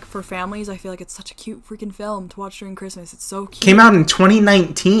 especially like for families. I feel like it's such a cute freaking film to watch during Christmas. It's so cute. Came out in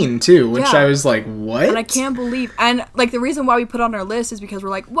 2019 too, which I was like, what? And I can't believe. And like the reason why we put on our list is because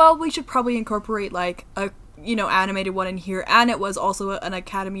we're like, well, we should probably incorporate like a animated one in here. And it was also an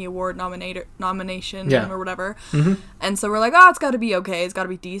Academy Award nomination or whatever. Mm-hmm. And so we're like, oh, it's got to be okay. It's got to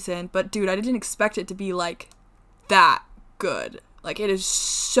be decent. But dude, I didn't expect it to be like that good. Like it is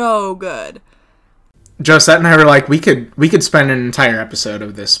so good. Josette and I were like, we could spend an entire episode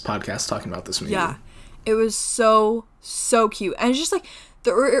of this podcast talking about this movie. Yeah, it was so cute, and it's just like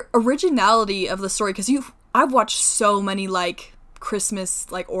the originality of the story. Because I've watched so many like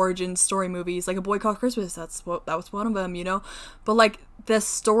Christmas like origin story movies, like A Boy Called Christmas. That was one of them, you know. But like the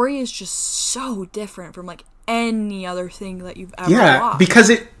story is just so different from like any other thing that you've ever watched.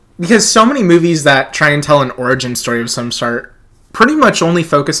 because so many movies that try and tell an origin story of some sort pretty much only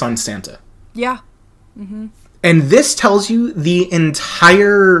focus on Santa. Yeah. Mm-hmm. And this tells you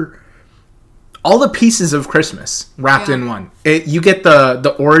all the pieces of Christmas wrapped in one. You get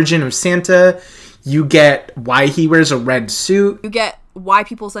the origin of Santa, you get why he wears a red suit, you get why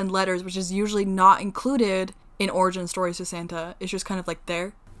people send letters, which is usually not included in origin stories to Santa. It's just kind of like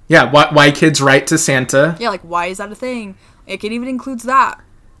there. Yeah, why kids write to Santa. Yeah, like why is that a thing? It even includes that.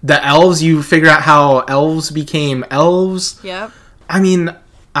 the elves, you figure out how elves became elves. Yep. I mean,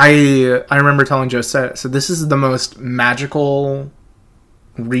 I remember telling Josette, so this is the most magical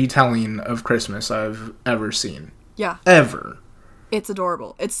retelling of Christmas I've ever seen. Yeah. Ever. It's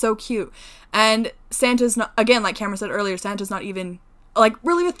adorable. It's so cute. And Santa's not, again, like Cameron said earlier, Santa's not even, like,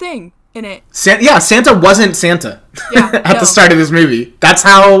 really a thing in it. Santa wasn't Santa at the start of this movie. That's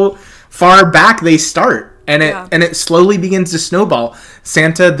how far back they start. And it slowly begins to snowball.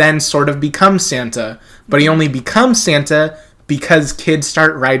 Santa then sort of becomes Santa, but he only becomes Santa because kids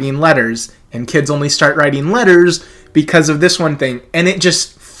start writing letters, and kids only start writing letters because of this one thing, and it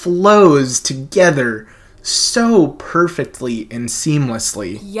just flows together so perfectly and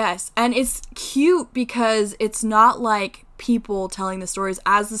seamlessly. Yes, and it's cute because it's not like people telling the stories.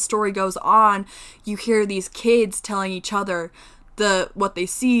 As the story goes on, you hear these kids telling each other what they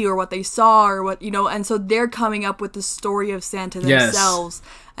see or what they saw or what, you know, and so they're coming up with the story of Santa themselves.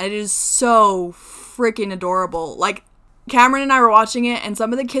 Yes. And it is so freaking adorable. Like, Cameron and I were watching it, and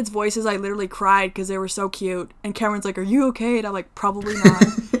some of the kids' voices, I literally cried because they were so cute. And Cameron's like, "Are you okay?" And I'm like, "Probably not."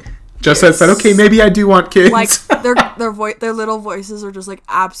 Josette said, "Okay, maybe I do want kids." Like, their little voices are just like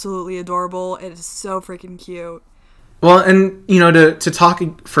absolutely adorable. It is so freaking cute. Well, and you know, to talk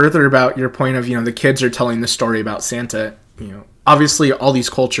further about your point of, you know, the kids are telling the story about Santa, you know, obviously all these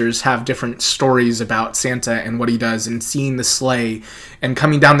cultures have different stories about Santa and what he does, and seeing the sleigh and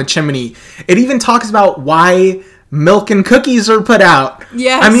coming down the chimney. It even talks about why milk and cookies are put out.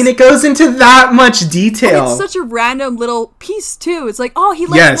 Yes. I mean, it goes into that much detail. And it's such a random little piece, too. It's like, oh, he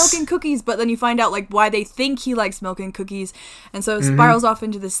likes milk and cookies, but then you find out, like, why they think he likes milk and cookies. And so it spirals off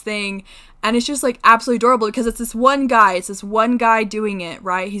into this thing. And it's just, like, absolutely adorable because it's this one guy. It's this one guy doing it,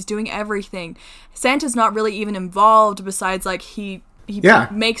 right? He's doing everything. Santa's not really even involved besides, like, he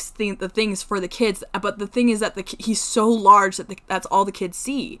makes the things for the kids. But the thing is that he's so large that that's all the kids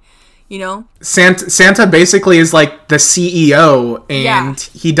see. You know, Santa basically is like the CEO, and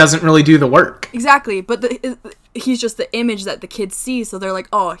he doesn't really do the work. Exactly, but he's just the image that the kids see, so they're like,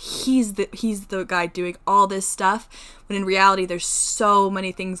 "Oh, he's the guy doing all this stuff." When in reality, there's so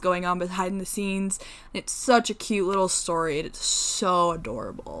many things going on behind the scenes. And it's such a cute little story. It's so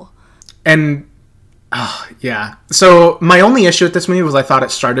adorable. And so my only issue with this movie was I thought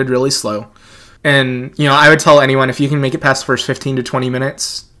it started really slow, and you know, I would tell anyone, if you can make it past the first 15 to 20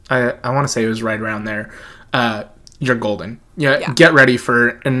 minutes. I want to say it was right around there. You're golden. Yeah, get ready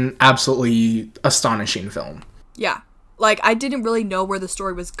for an absolutely astonishing film. Yeah. Like, I didn't really know where the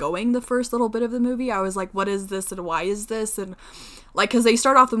story was going the first little bit of the movie. I was like, what is this and why is this? And, like, because they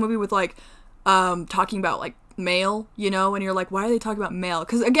start off the movie with, like, talking about, like, mail, you know? And you're like, why are they talking about mail?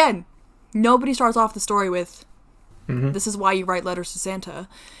 Because, again, nobody starts off the story with, this is why you write letters to Santa.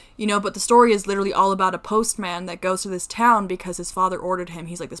 You know, but the story is literally all about a postman that goes to this town because his father ordered him.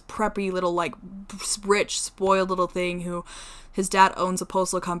 He's like this preppy little, like, rich, spoiled little thing who his dad owns a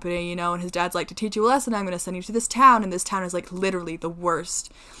postal company, you know, and his dad's like, to teach you a lesson, I'm going to send you to this town. And this town is, like, literally the worst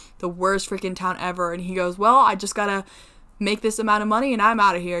freaking town ever. And he goes, well, I just got to make this amount of money and I'm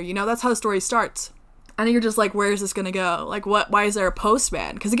out of here. You know, that's how the story starts. And you're just like, where is this gonna go? Like, why is there a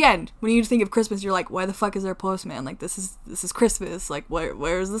postman? Because again, when you think of Christmas, you're like, why the fuck is there a postman? Like, this is Christmas. Like,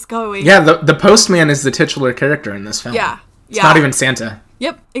 where is this going? Yeah, the postman is the titular character in this film. Yeah. It's not even Santa.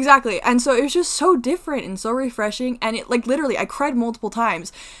 Yep, exactly. And so it was just so different and so refreshing. And it, like, literally, I cried multiple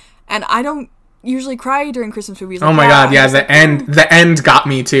times. And I don't usually cry during Christmas movies. Like, oh my god, yeah, the end got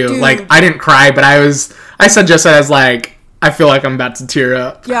me too. Dude. Like, I didn't cry, but I said just as, like, I feel like I'm about to tear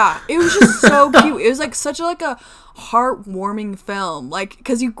up. Yeah, it was just so cute. It was like such a heartwarming film, like,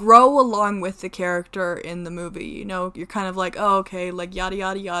 because you grow along with the character in the movie. You know, you're kind of like, oh, okay, like yada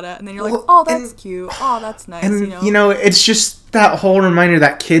yada yada, and then you're like, oh, that's cute. Oh, that's nice. And you know, it's just that whole reminder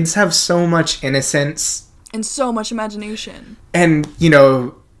that kids have so much innocence and so much imagination. And you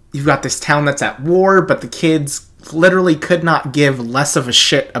know, you've got this town that's at war, but the kids literally could not give less of a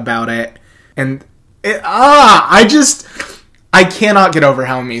shit about it, and. I cannot get over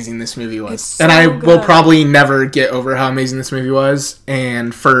how amazing this movie was. So and I will probably never get over how amazing this movie was.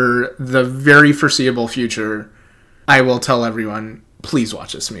 And for the very foreseeable future, I will tell everyone, please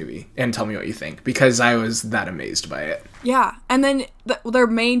watch this movie and tell me what you think. Because I was that amazed by it. Yeah. And then their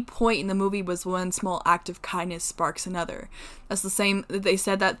main point in the movie was one small act of kindness sparks another. That's the same. They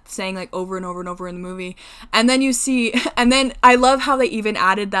said that saying like over and over and over in the movie. And then you see, and then I love how they even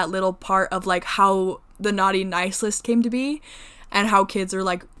added that little part of like how the naughty nice list came to be and how kids are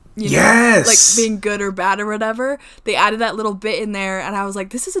like Yes! Like being good or bad or whatever. They added that little bit in there, and I was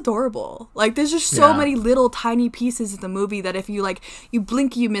like, this is adorable. Like, there's just so many little tiny pieces in the movie that if you, like, you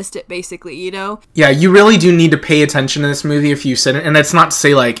blink, you missed it, basically, you know? Yeah, you really do need to pay attention to this movie if you sit in, and that's not to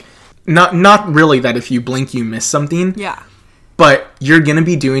say, like, not really that if you blink, you miss something. Yeah. But you're gonna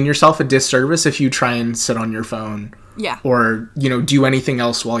be doing yourself a disservice if you try and sit on your phone. Yeah. Or, you know, do anything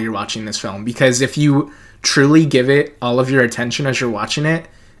else while you're watching this film. Because if you truly give it all of your attention as you're watching it,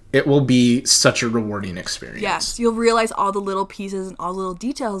 it will be such a rewarding experience. Yes, you'll realize all the little pieces and all the little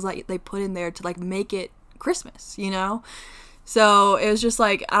details that they put in there to, like, make it Christmas, you know? So it was just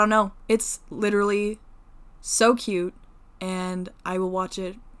like, I don't know. It's literally so cute, and I will watch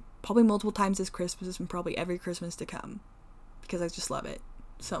it probably multiple times this Christmas and probably every Christmas to come because I just love it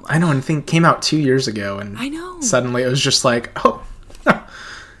so much. I know, and I think it came out 2 years ago, and I know. Suddenly it was just like, oh.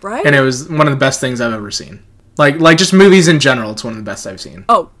 Right? And it was one of the best things I've ever seen. Like just movies in general, it's one of the best I've seen.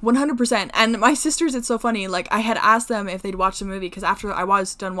 Oh, 100%. And my sisters, it's so funny. Like, I had asked them if they'd watch the movie because after I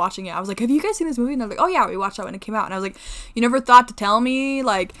was done watching it, I was like, have you guys seen this movie? And they're like, oh, yeah, we watched that when it came out. And I was like, you never thought to tell me?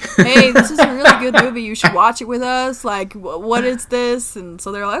 Like, hey, this is a really good movie. You should watch it with us. Like, what is this? And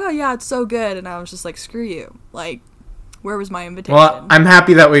so they're like, oh, yeah, it's so good. And I was just like, screw you. Like, where was my invitation? Well, I'm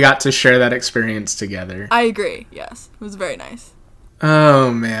happy that we got to share that experience together. I agree. Yes. It was very nice. Oh,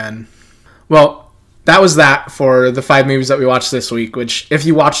 man. Well, that was that for the 5 movies that we watched this week, which if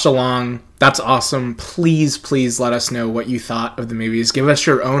you watched along, that's awesome. Please let us know what you thought of the movies. Give us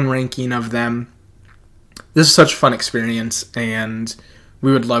your own ranking of them. This is such a fun experience, and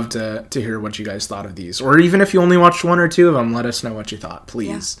we would love to hear what you guys thought of these. Or even if you only watched 1 or 2 of them, let us know what you thought,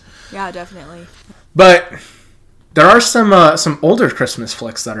 please. Yeah, definitely. But there are some older Christmas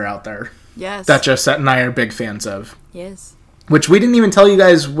flicks that are out there. Yes. That Josette and I are big fans of. Yes. Which we didn't even tell you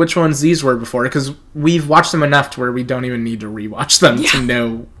guys which ones these were before, because we've watched them enough to where we don't even need to rewatch them to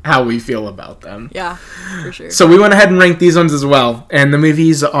know how we feel about them. Yeah, for sure. So we went ahead and ranked these ones as well. And the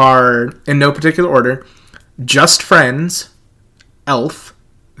movies are, in no particular order, Just Friends, Elf,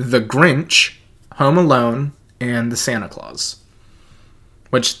 The Grinch, Home Alone, and The Santa Claus.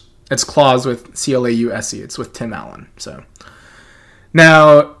 Which, it's Claus with C-L-A-U-S-E. It's with Tim Allen. So,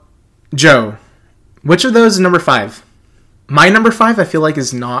 now, Joe, which of those is number 5? My number 5, I feel like,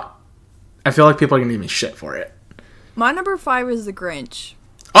 is not... I feel like people are going to give me shit for it. My number 5 is The Grinch.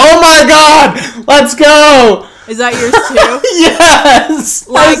 Oh my god! Let's go! Is that yours too? Yes!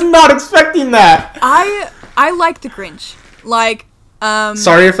 Like, I was not expecting that. I like The Grinch. Like,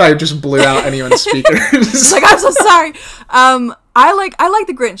 sorry if I just blew out anyone's speakers. like, I'm so sorry. I like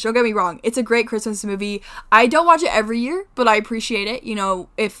The Grinch, don't get me wrong. It's a great Christmas movie. I don't watch it every year, but I appreciate it. You know,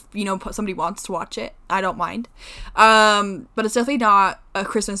 if, you know, somebody wants to watch it, I don't mind. But it's definitely not a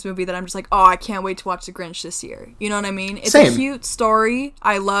Christmas movie that I'm just like, oh, I can't wait to watch The Grinch this year. You know what I mean? It's a cute story.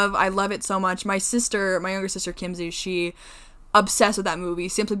 I love it so much. My younger sister, Kimsey, she obsessed with that movie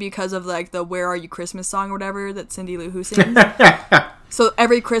simply because of, like, the Where Are You Christmas song or whatever that Cindy Lou Who sings. So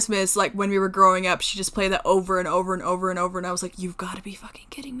every Christmas, like, when we were growing up, she just played that over and over and over and over, and I was like, you've got to be fucking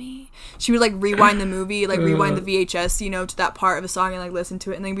kidding me. She would, like, rewind the movie, like, rewind the VHS, you know, to that part of the song and, like, listen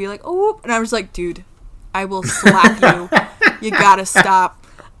to it, and then be like, oh, and I was like, dude, I will slap you. You gotta stop.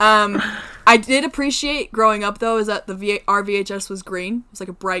 I did appreciate growing up, though, is that our VHS was green. It was, like,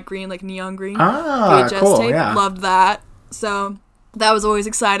 a bright green, like, neon green VHS cool, tape. yeah. Loved that. So that was always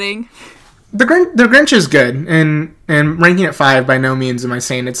exciting. The Grinch is good, and ranking it 5, by no means am I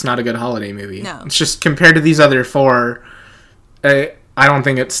saying it's not a good holiday movie. No. It's just, compared to these other 4, I don't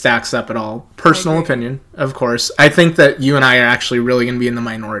think it stacks up at all. Personal opinion, of course. I think that you and I are actually really going to be in the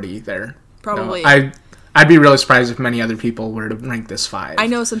minority there. Probably. No, I'd be really surprised if many other people were to rank this 5. I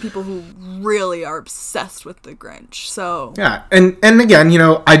know some people who really are obsessed with The Grinch, so... Yeah, and again, you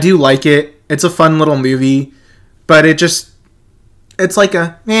know, I do like it. It's a fun little movie, but it's like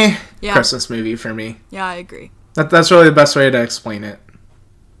a Christmas movie for me. Yeah, I agree. That's really the best way to explain it.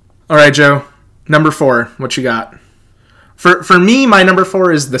 All right, Joe. Number 4. What you got? For me, my number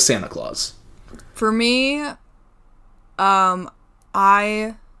 4 is The Santa Claus. For me, I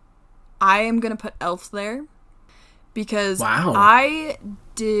am gonna put Elf there because I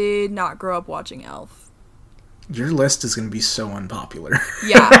did not grow up watching Elf. Your list is gonna be so unpopular.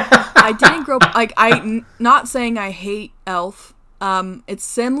 Yeah, I didn't grow up like not saying I hate Elf. It's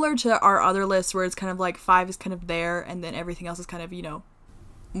similar to our other list where it's kind of like 5 is kind of there and then everything else is kind of, you know,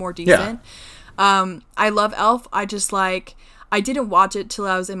 more decent. Yeah. I love Elf. I just like, I didn't watch it till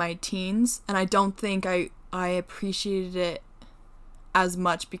I was in my teens, and I don't think I appreciated it as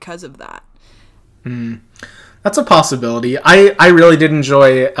much because of that. That's a possibility. I really did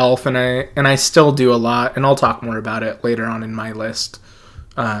enjoy Elf, and I still do a lot, and I'll talk more about it later on in my list.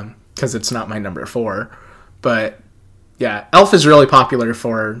 because it's not my number 4. But yeah, Elf is really popular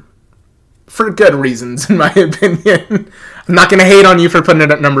for good reasons, in my opinion. I'm not going to hate on you for putting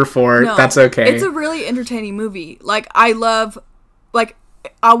it at number 4. No, that's okay. It's a really entertaining movie. Like, I'll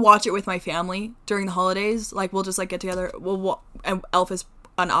watch it with my family during the holidays. Like, we'll just, like, get together. And Elf is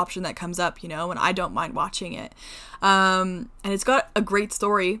an option that comes up, and I don't mind watching it. And it's got a great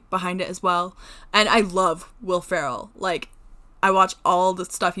story behind it as well. And I love Will Ferrell. Like, I watch all the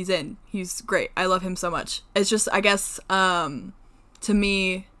stuff he's in. He's great. I love him so much. It's just, I guess, to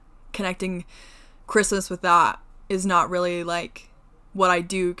me, connecting Christmas with that is not really, like, what I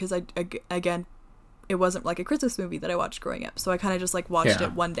do. Because, again, it wasn't like a Christmas movie that I watched growing up. So I kind of just, like, watched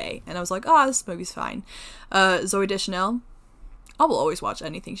it one day. And I was like, oh, this movie's fine. Zooey Deschanel, I will always watch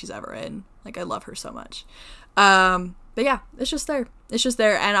anything she's ever in. Like, I love her so much. But yeah, it's just there. It's just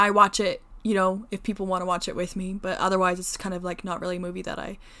there. And I watch it, if people want to watch it with me. But otherwise, it's kind of, like, not really a movie that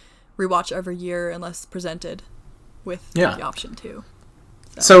I rewatch every year unless presented with the option to.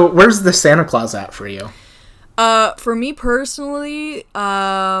 So where's the Santa Claus at for you? For me personally,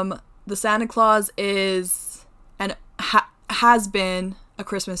 the Santa Claus is and has been a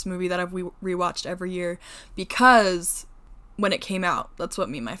Christmas movie that I've rewatched every year because when it came out, that's what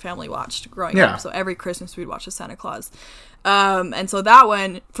me and my family watched growing up. So every Christmas we'd watch the Santa Claus. And so that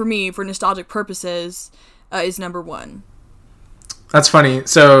one, for me, for nostalgic purposes, is number 1. That's funny.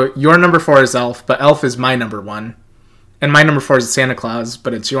 So your number 4 is Elf, but Elf is my number 1. And my number 4 is Santa Claus,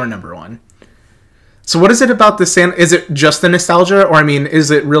 but it's your number 1. So what is it about the Santa? Is it just the nostalgia? Or, I mean, is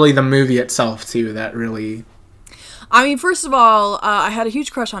it really the movie itself, too, that really... I mean, first of all, I had a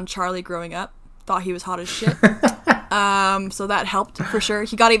huge crush on Charlie growing up. Thought he was hot as shit. So that helped, for sure.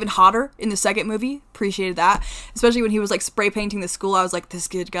 He got even hotter in the second movie. Appreciated that. Especially when he was, like, spray painting the school. I was like,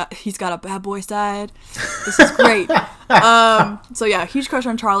 he's got a bad boy side. This is great. So, yeah, huge crush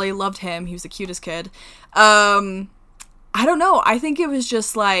on Charlie. Loved him. He was the cutest kid. I don't know. I think it was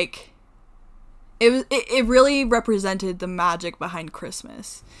just, like... It really represented the magic behind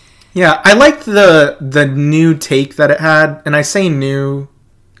Christmas. Yeah, I liked the new take that it had, and I say new,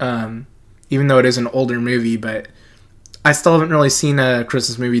 even though it is an older movie, but I still haven't really seen a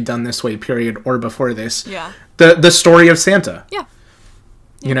Christmas movie done this way, period, or before this. Yeah. The story of Santa.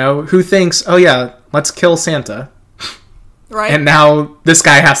 Yeah. Who thinks, oh yeah, let's kill Santa. Right. And now this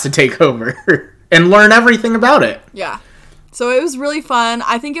guy has to take over and learn everything about it. Yeah. So it was really fun.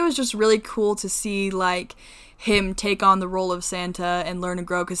 I think it was just really cool to see, like, him take on the role of Santa and learn and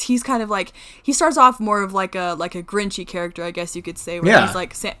grow, because he's kind of like, he starts off more of like a Grinchy character, I guess you could say, where he's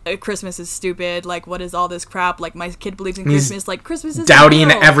like, Christmas is stupid, like, what is all this crap, like, my kid believes in Christmas, like, Christmas is doubting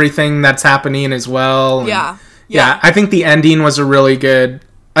everything that's happening as well. Yeah. I think the ending was a really good...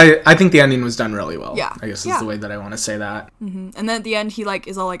 I think the ending was done really well. Yeah. I guess is the way that I want to say that. Mm-hmm. And then at the end, he, like,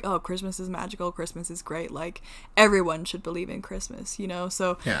 is all like, oh, Christmas is magical, Christmas is great, like, everyone should believe in Christmas,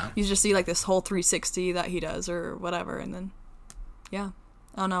 So you just see, like, this whole 360 that he does or whatever, and then, I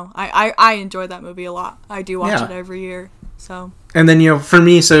don't know. I enjoy that movie a lot. I do watch it every year, so. And then, for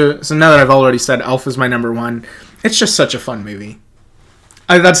me, so now that I've already said Elf is my number 1, it's just such a fun movie.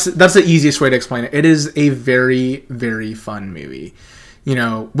 That's the easiest way to explain it. It is a very, very fun movie.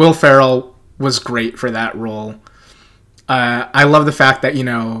 Will Ferrell was great for that role. I love the fact that,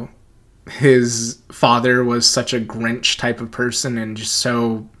 his father was such a Grinch type of person and just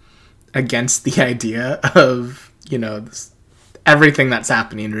so against the idea of, everything that's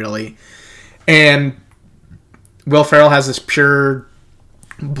happening, really. And Will Ferrell has this pure,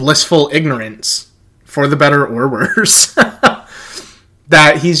 blissful ignorance, for the better or worse,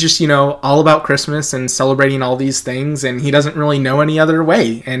 that he's just, all about Christmas and celebrating all these things, and he doesn't really know any other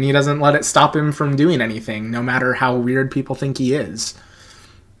way, and he doesn't let it stop him from doing anything, no matter how weird people think he is.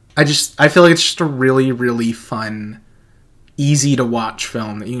 I feel like it's just a really, really fun, easy to watch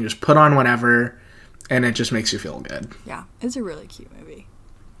film that you can just put on whenever, and it just makes you feel good. Yeah, it's a really cute movie.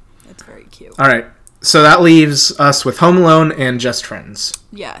 It's very cute. All right, so that leaves us with Home Alone and Just Friends.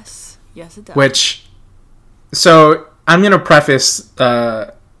 Yes, it does. So I'm going to preface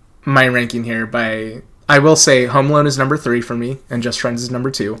my ranking here by, I will say Home Alone is number 3 for me, and Just Friends is number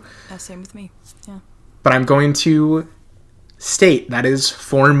 2. Same with me, yeah. But I'm going to state that is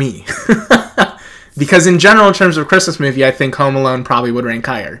for me. Because in general, in terms of Christmas movie, I think Home Alone probably would rank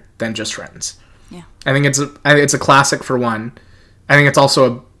higher than Just Friends. Yeah. I think it's a classic for one. I think it's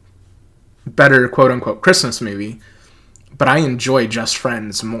also a better quote-unquote Christmas movie. But I enjoy Just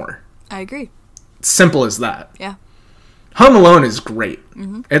Friends more. I agree. Simple as that. Yeah. Home Alone is great.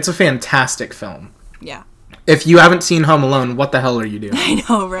 Mm-hmm. It's a fantastic film. Yeah. If you haven't seen Home Alone, what the hell are you doing? I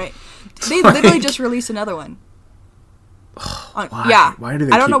know, right? They literally just released another one. Why? Yeah. Why do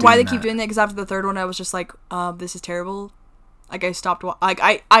they I don't keep know why they doing keep that? doing that, because after the third one, I was just like, this is terrible. Like, I stopped.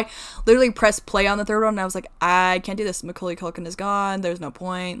 I literally pressed play on the third one, and I was like, I can't do this. Macaulay Culkin is gone. There's no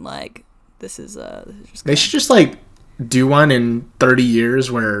point. Like, this is just. They should just like do one in 30 years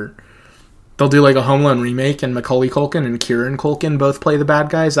where they'll do like a Home Alone remake, and Macaulay Culkin and Kieran Culkin both play the bad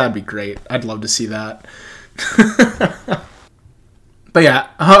guys. That'd be great. I'd love to see that. But yeah,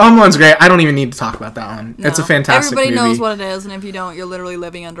 Home Alone's great. I don't even need to talk about that one. No. It's a fantastic Everybody movie. knows what it is, and if you don't, you're literally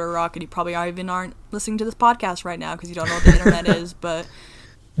living under a rock, and you probably aren't listening to this podcast right now because you don't know what the internet is. But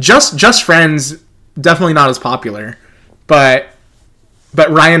Just Friends, definitely not as popular, but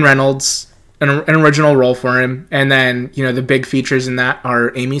Ryan Reynolds, an original role for him, and then the big features in that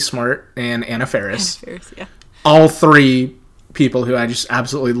are Amy Smart and Anna Faris. Anna Faris, yeah. All three people who I just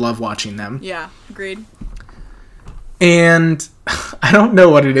absolutely love watching them. Yeah, agreed. And I don't know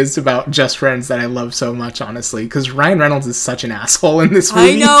what it is about Just Friends that I love so much, honestly, because Ryan Reynolds is such an asshole in this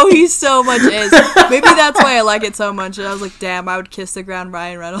movie. I know, he so much is. Maybe that's why I like it so much. And I was like, damn, I would kiss the ground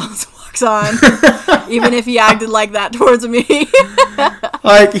Ryan Reynolds walks on, even if he acted like that towards me.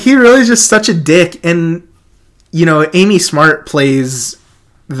 Like, he really is just such a dick. And, Amy Smart plays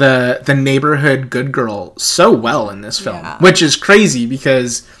the neighborhood good girl so well in this film, Yeah. which is crazy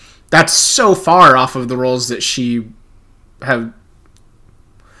because that's so far off of the roles that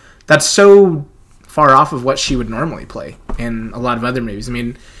that's so far off of what she would normally play in a lot of other movies. I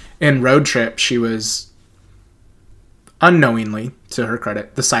mean, in Road Trip, she was unknowingly, to her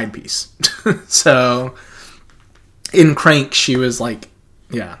credit, the side piece. So in Crank, she was like,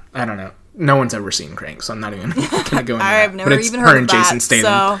 yeah, I don't know. No one's ever seen Crank, so I'm not even going to go into that. I've never but it's even her heard and of that, Jason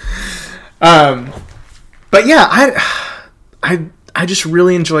Statham. so... But yeah, I just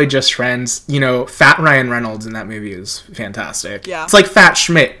really enjoy Just Friends. Fat Ryan Reynolds in that movie is fantastic. Yeah. It's like Fat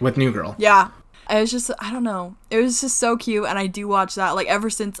Schmidt with New Girl. Yeah. It was just, I don't know. It was just so cute, and I do watch that. Like, ever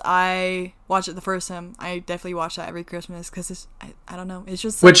since I watched it the first time, I definitely watch that every Christmas, because I don't know. It's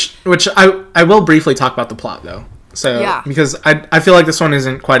just... Which I will briefly talk about the plot, though. So, Yeah. Because I feel like this one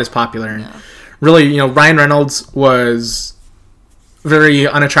isn't quite as popular. No. Really, Ryan Reynolds was very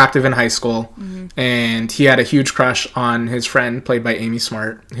unattractive in high school, and he had a huge crush on his friend, played by Amy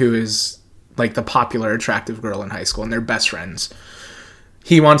Smart, who is like the popular attractive girl in high school, and they're best friends.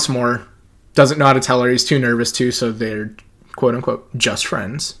 He wants more, doesn't know how to tell her, he's too nervous to, so they're quote unquote just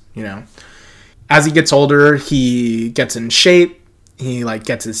friends. As he gets older, he gets in shape, he like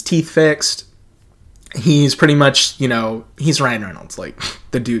gets his teeth fixed. He's pretty much, he's Ryan Reynolds, like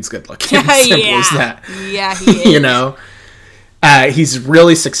the dude's good looking. Simple as that. Yeah, he is. He's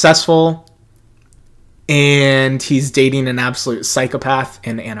really successful, and he's dating an absolute psychopath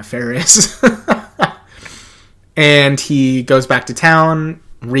in Anna Faris. And he goes back to town,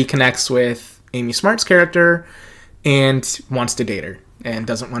 reconnects with Amy Smart's character, and wants to date her, and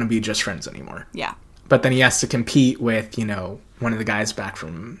doesn't want to be just friends anymore. Yeah. But then he has to compete with, one of the guys back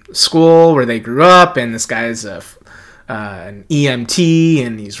from school where they grew up, and this guy's an EMT,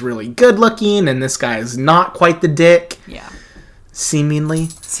 and he's really good looking, and this guy is not quite the dick. Yeah. Seemingly.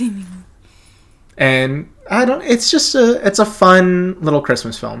 And it's a fun little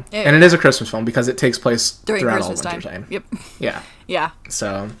Christmas film. And it is a Christmas film because it takes place during throughout Christmas all winter time. Yep. Yeah. Yeah.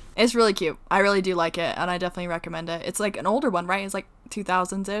 So. It's really cute. I really do like it, and I definitely recommend it. It's like an older one, right? It's like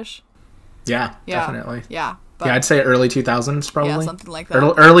 2000s-ish. Yeah, definitely. Yeah. But, yeah, I'd say early 2000s probably. Yeah, something like that.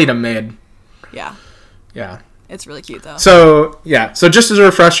 Early to mid. Yeah. Yeah. It's really cute, though. So just as a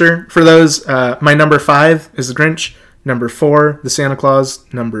refresher, for those, my number 5 is The Grinch. Number 4, The Santa Claus.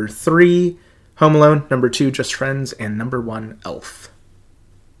 Number 3, Home Alone. Number 2, Just Friends. And number 1, Elf.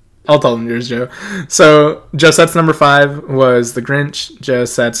 I'll tell them yours, Joe. So Josette's number 5 was The Grinch.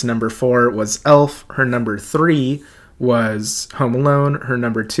 Josette's number 4 was Elf. Her number 3 was Home Alone. Her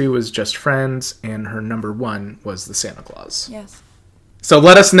number 2 was Just Friends. And her number 1 was The Santa Claus. Yes. So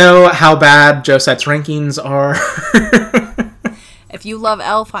let us know how bad Josette's rankings are. If you love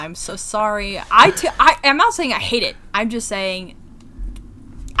Elf, I'm so sorry. I'm not saying I hate it. I'm just saying...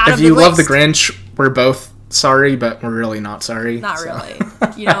 If you love The Grinch, we're both sorry, but we're really not sorry. Not really.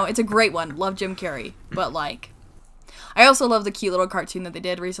 It's a great one. Love Jim Carrey. But, I also love the cute little cartoon that they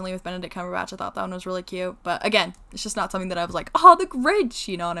did recently with Benedict Cumberbatch. I thought that one was really cute. But, again, it's just not something that I was like, oh, The Grinch.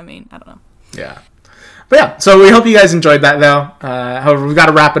 You know what I mean? I don't know. Yeah. But yeah, so we hope you guys enjoyed that, though. However, we've got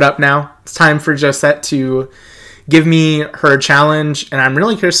to wrap it up now. It's time for Josette to give me her challenge, and I'm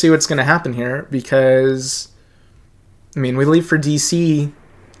really curious to see what's going to happen here, because, we leave for DC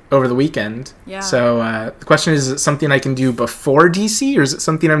over the weekend. Yeah. So the question is it something I can do before DC, or is it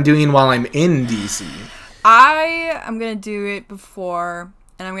something I'm doing while I'm in DC? I am going to do it before,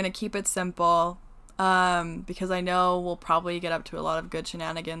 and I'm going to keep it simple. because I know we'll probably get up to a lot of good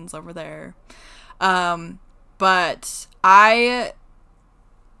shenanigans over there. But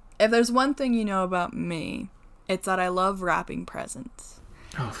if there's one thing you know about me, it's that I love wrapping presents.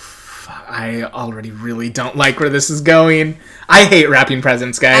 Oh, I already really don't like where this is going. I hate wrapping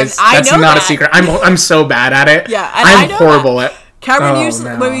presents, guys. That's not a secret. I'm so bad at it. Yeah, I'm horrible at.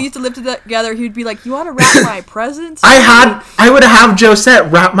 Cameron when we used to live together, he'd be like, "You want to wrap my presents?" I would have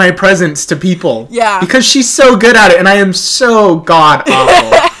Josette wrap my presents to people. Yeah, because she's so good at it, and I am so god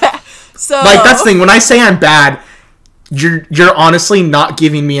awful. So like, that's the thing. When I say I'm bad, you're honestly not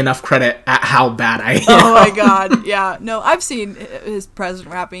giving me enough credit at how bad I am. Oh my god, yeah. No, I've seen his present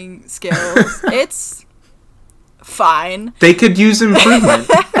wrapping skills. It's fine. They could use improvement.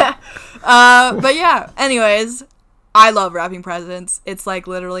 But yeah, anyways, I love wrapping presents. It's like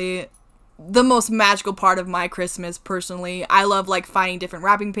literally the most magical part of my Christmas, personally. I love like finding different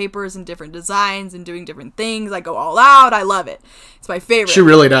wrapping papers and different designs and doing different things. I go all out. I love it. It's my favorite. She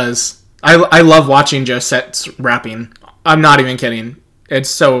really does. I love watching Josette's wrapping. I'm not even kidding. It's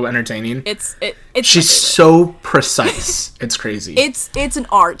so entertaining. It's She's so precise. It's crazy. It's an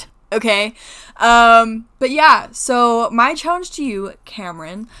art, okay? But yeah, so my challenge to you,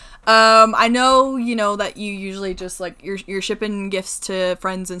 Cameron, I know, that you usually just like you're shipping gifts to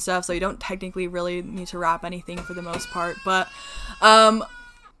friends and stuff, so you don't technically really need to wrap anything for the most part, but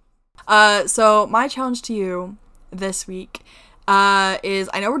so my challenge to you this week is,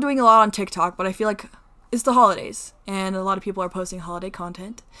 I know we're doing a lot on TikTok, but I feel like it's the holidays, and a lot of people are posting holiday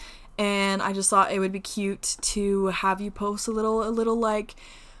content, and I just thought it would be cute to have you post a little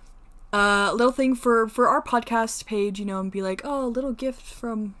thing for our podcast page, and be like, oh, a little gift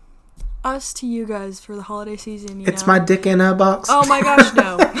from us to you guys for the holiday season. It's my dick in a box. Oh my gosh,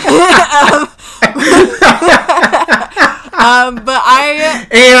 no. But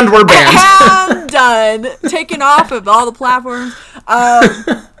and we're banned. I'm done. Taken off of all the platforms.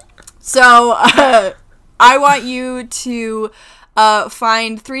 So I want you to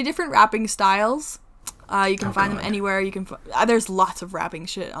find 3 different wrapping styles. You can find them anywhere. You can. There's lots of wrapping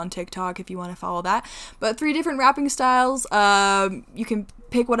shit on TikTok if you want to follow that. But 3 different wrapping styles. You can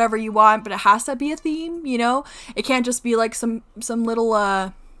pick whatever you want, but it has to be a theme. It can't just be like some little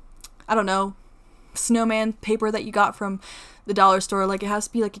I don't know, snowman paper that you got from the dollar store. Like, it has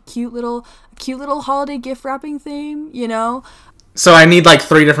to be like a cute little holiday gift wrapping theme. So I need like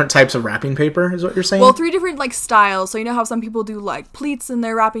 3 different types of wrapping paper, is what you're saying? Well, 3 different like styles. So you know how some people do like pleats in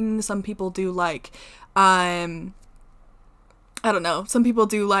their wrapping. Some people do like I don't know. Some people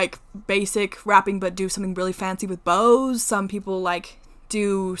do like basic wrapping, but do something really fancy with bows. Some people like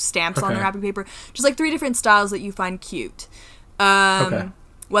do stamps on the wrapping paper. Just like 3 different styles that you find cute.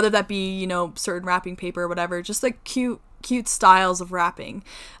 Whether that be, certain wrapping paper or whatever. Just like cute styles of wrapping.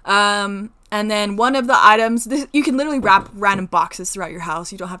 And then one of the items, you can literally wrap random boxes throughout your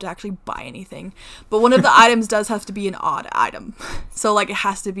house. You don't have to actually buy anything. But one of the items does have to be an odd item. So, like, it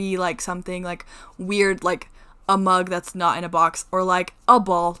has to be, like, something, like, weird, like a mug that's not in a box. Or, like, a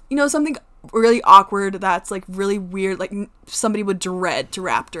ball. Something really awkward that's, like, really weird. Like, somebody would dread to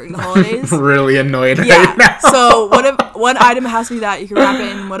wrap during the holidays. Really annoyed yeah. right now. So, one item has to be that. You can wrap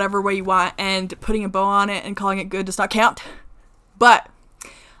it in whatever way you want. And putting a bow on it and calling it good does not count. But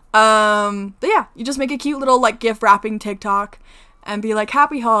yeah, you just make a cute little like gift wrapping TikTok and be like,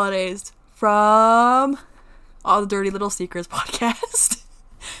 happy holidays from All the Dirty Little Secrets podcast.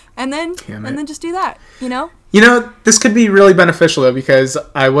 and then just do that, this could be really beneficial though, because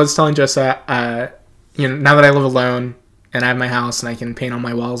I was telling Josette, now that I live alone and I have my house and I can paint on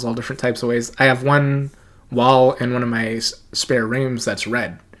my walls all different types of ways, I have one wall in one of my spare rooms that's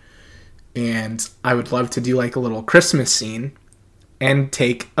red, and I would love to do like a little Christmas scene and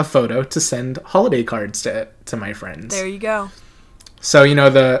take a photo to send holiday cards to my friends. There you go. So,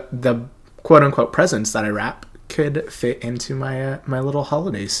 the quote-unquote presents that I wrap could fit into my my little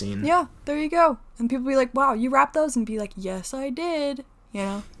holiday scene. Yeah, there you go. And people be like, wow, you wrapped those? And be like, yes, I did.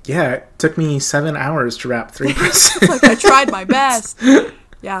 Yeah, it took me 7 hours to wrap 3 presents. Like, I tried my best.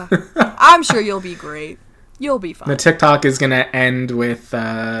 Yeah. I'm sure you'll be great. You'll be fine. The TikTok is going to end with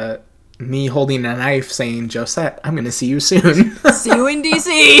me holding a knife saying, Josette, I'm going to see you soon. See you in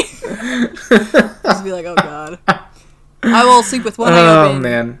D.C. Just be like, oh, God. I will sleep with one eye open. Oh,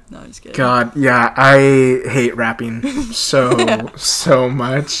 man. No, I'm just kidding. God, yeah, I hate rapping so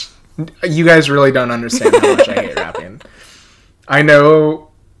much. You guys really don't understand how much I hate rapping. I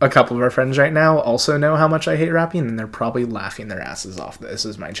know a couple of our friends right now also know how much I hate rapping, and they're probably laughing their asses off. This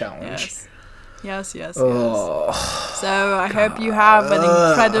is my challenge. Yes. Oh, so I hope you have an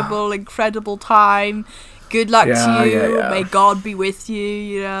incredible time Good luck Yeah, to you. yeah, yeah. May God be with you,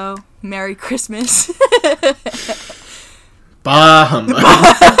 you know. Merry Christmas. Bah humbug.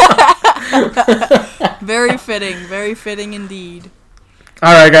 Very fitting indeed.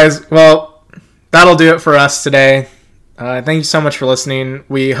 All right, guys. Well, that'll do it for us today. Thank you so much for listening.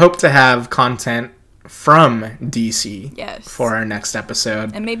 We hope to have content from DC for our next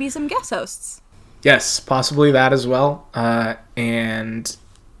episode. And maybe some guest hosts. Yes, possibly that as well. And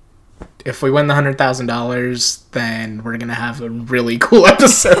if we win the $100,000, then we're gonna have a really cool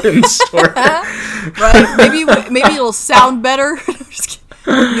episode in store. Right? Maybe it'll sound better.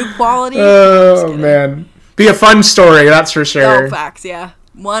 New quality. Oh man, be a fun story, that's for sure. Oh, facts, yeah,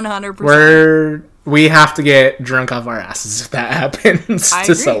 100%. We have to get drunk off our asses if that happens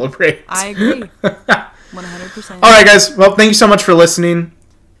to celebrate. I agree. 100%. All right, guys. Well, thank you so much for listening.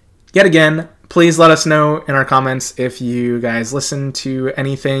 Yet again, please let us know in our comments if you guys listen to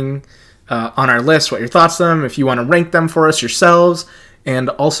anything on our list, what your thoughts on them, if you want to rank them for us yourselves. And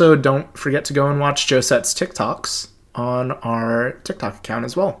also, don't forget to go and watch Josette's TikToks on our TikTok account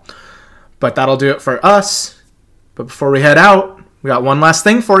as well. But that'll do it for us. But before we head out, we got one last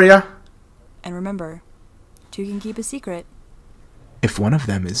thing for you. And remember, two can keep a secret if one of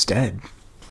them is dead.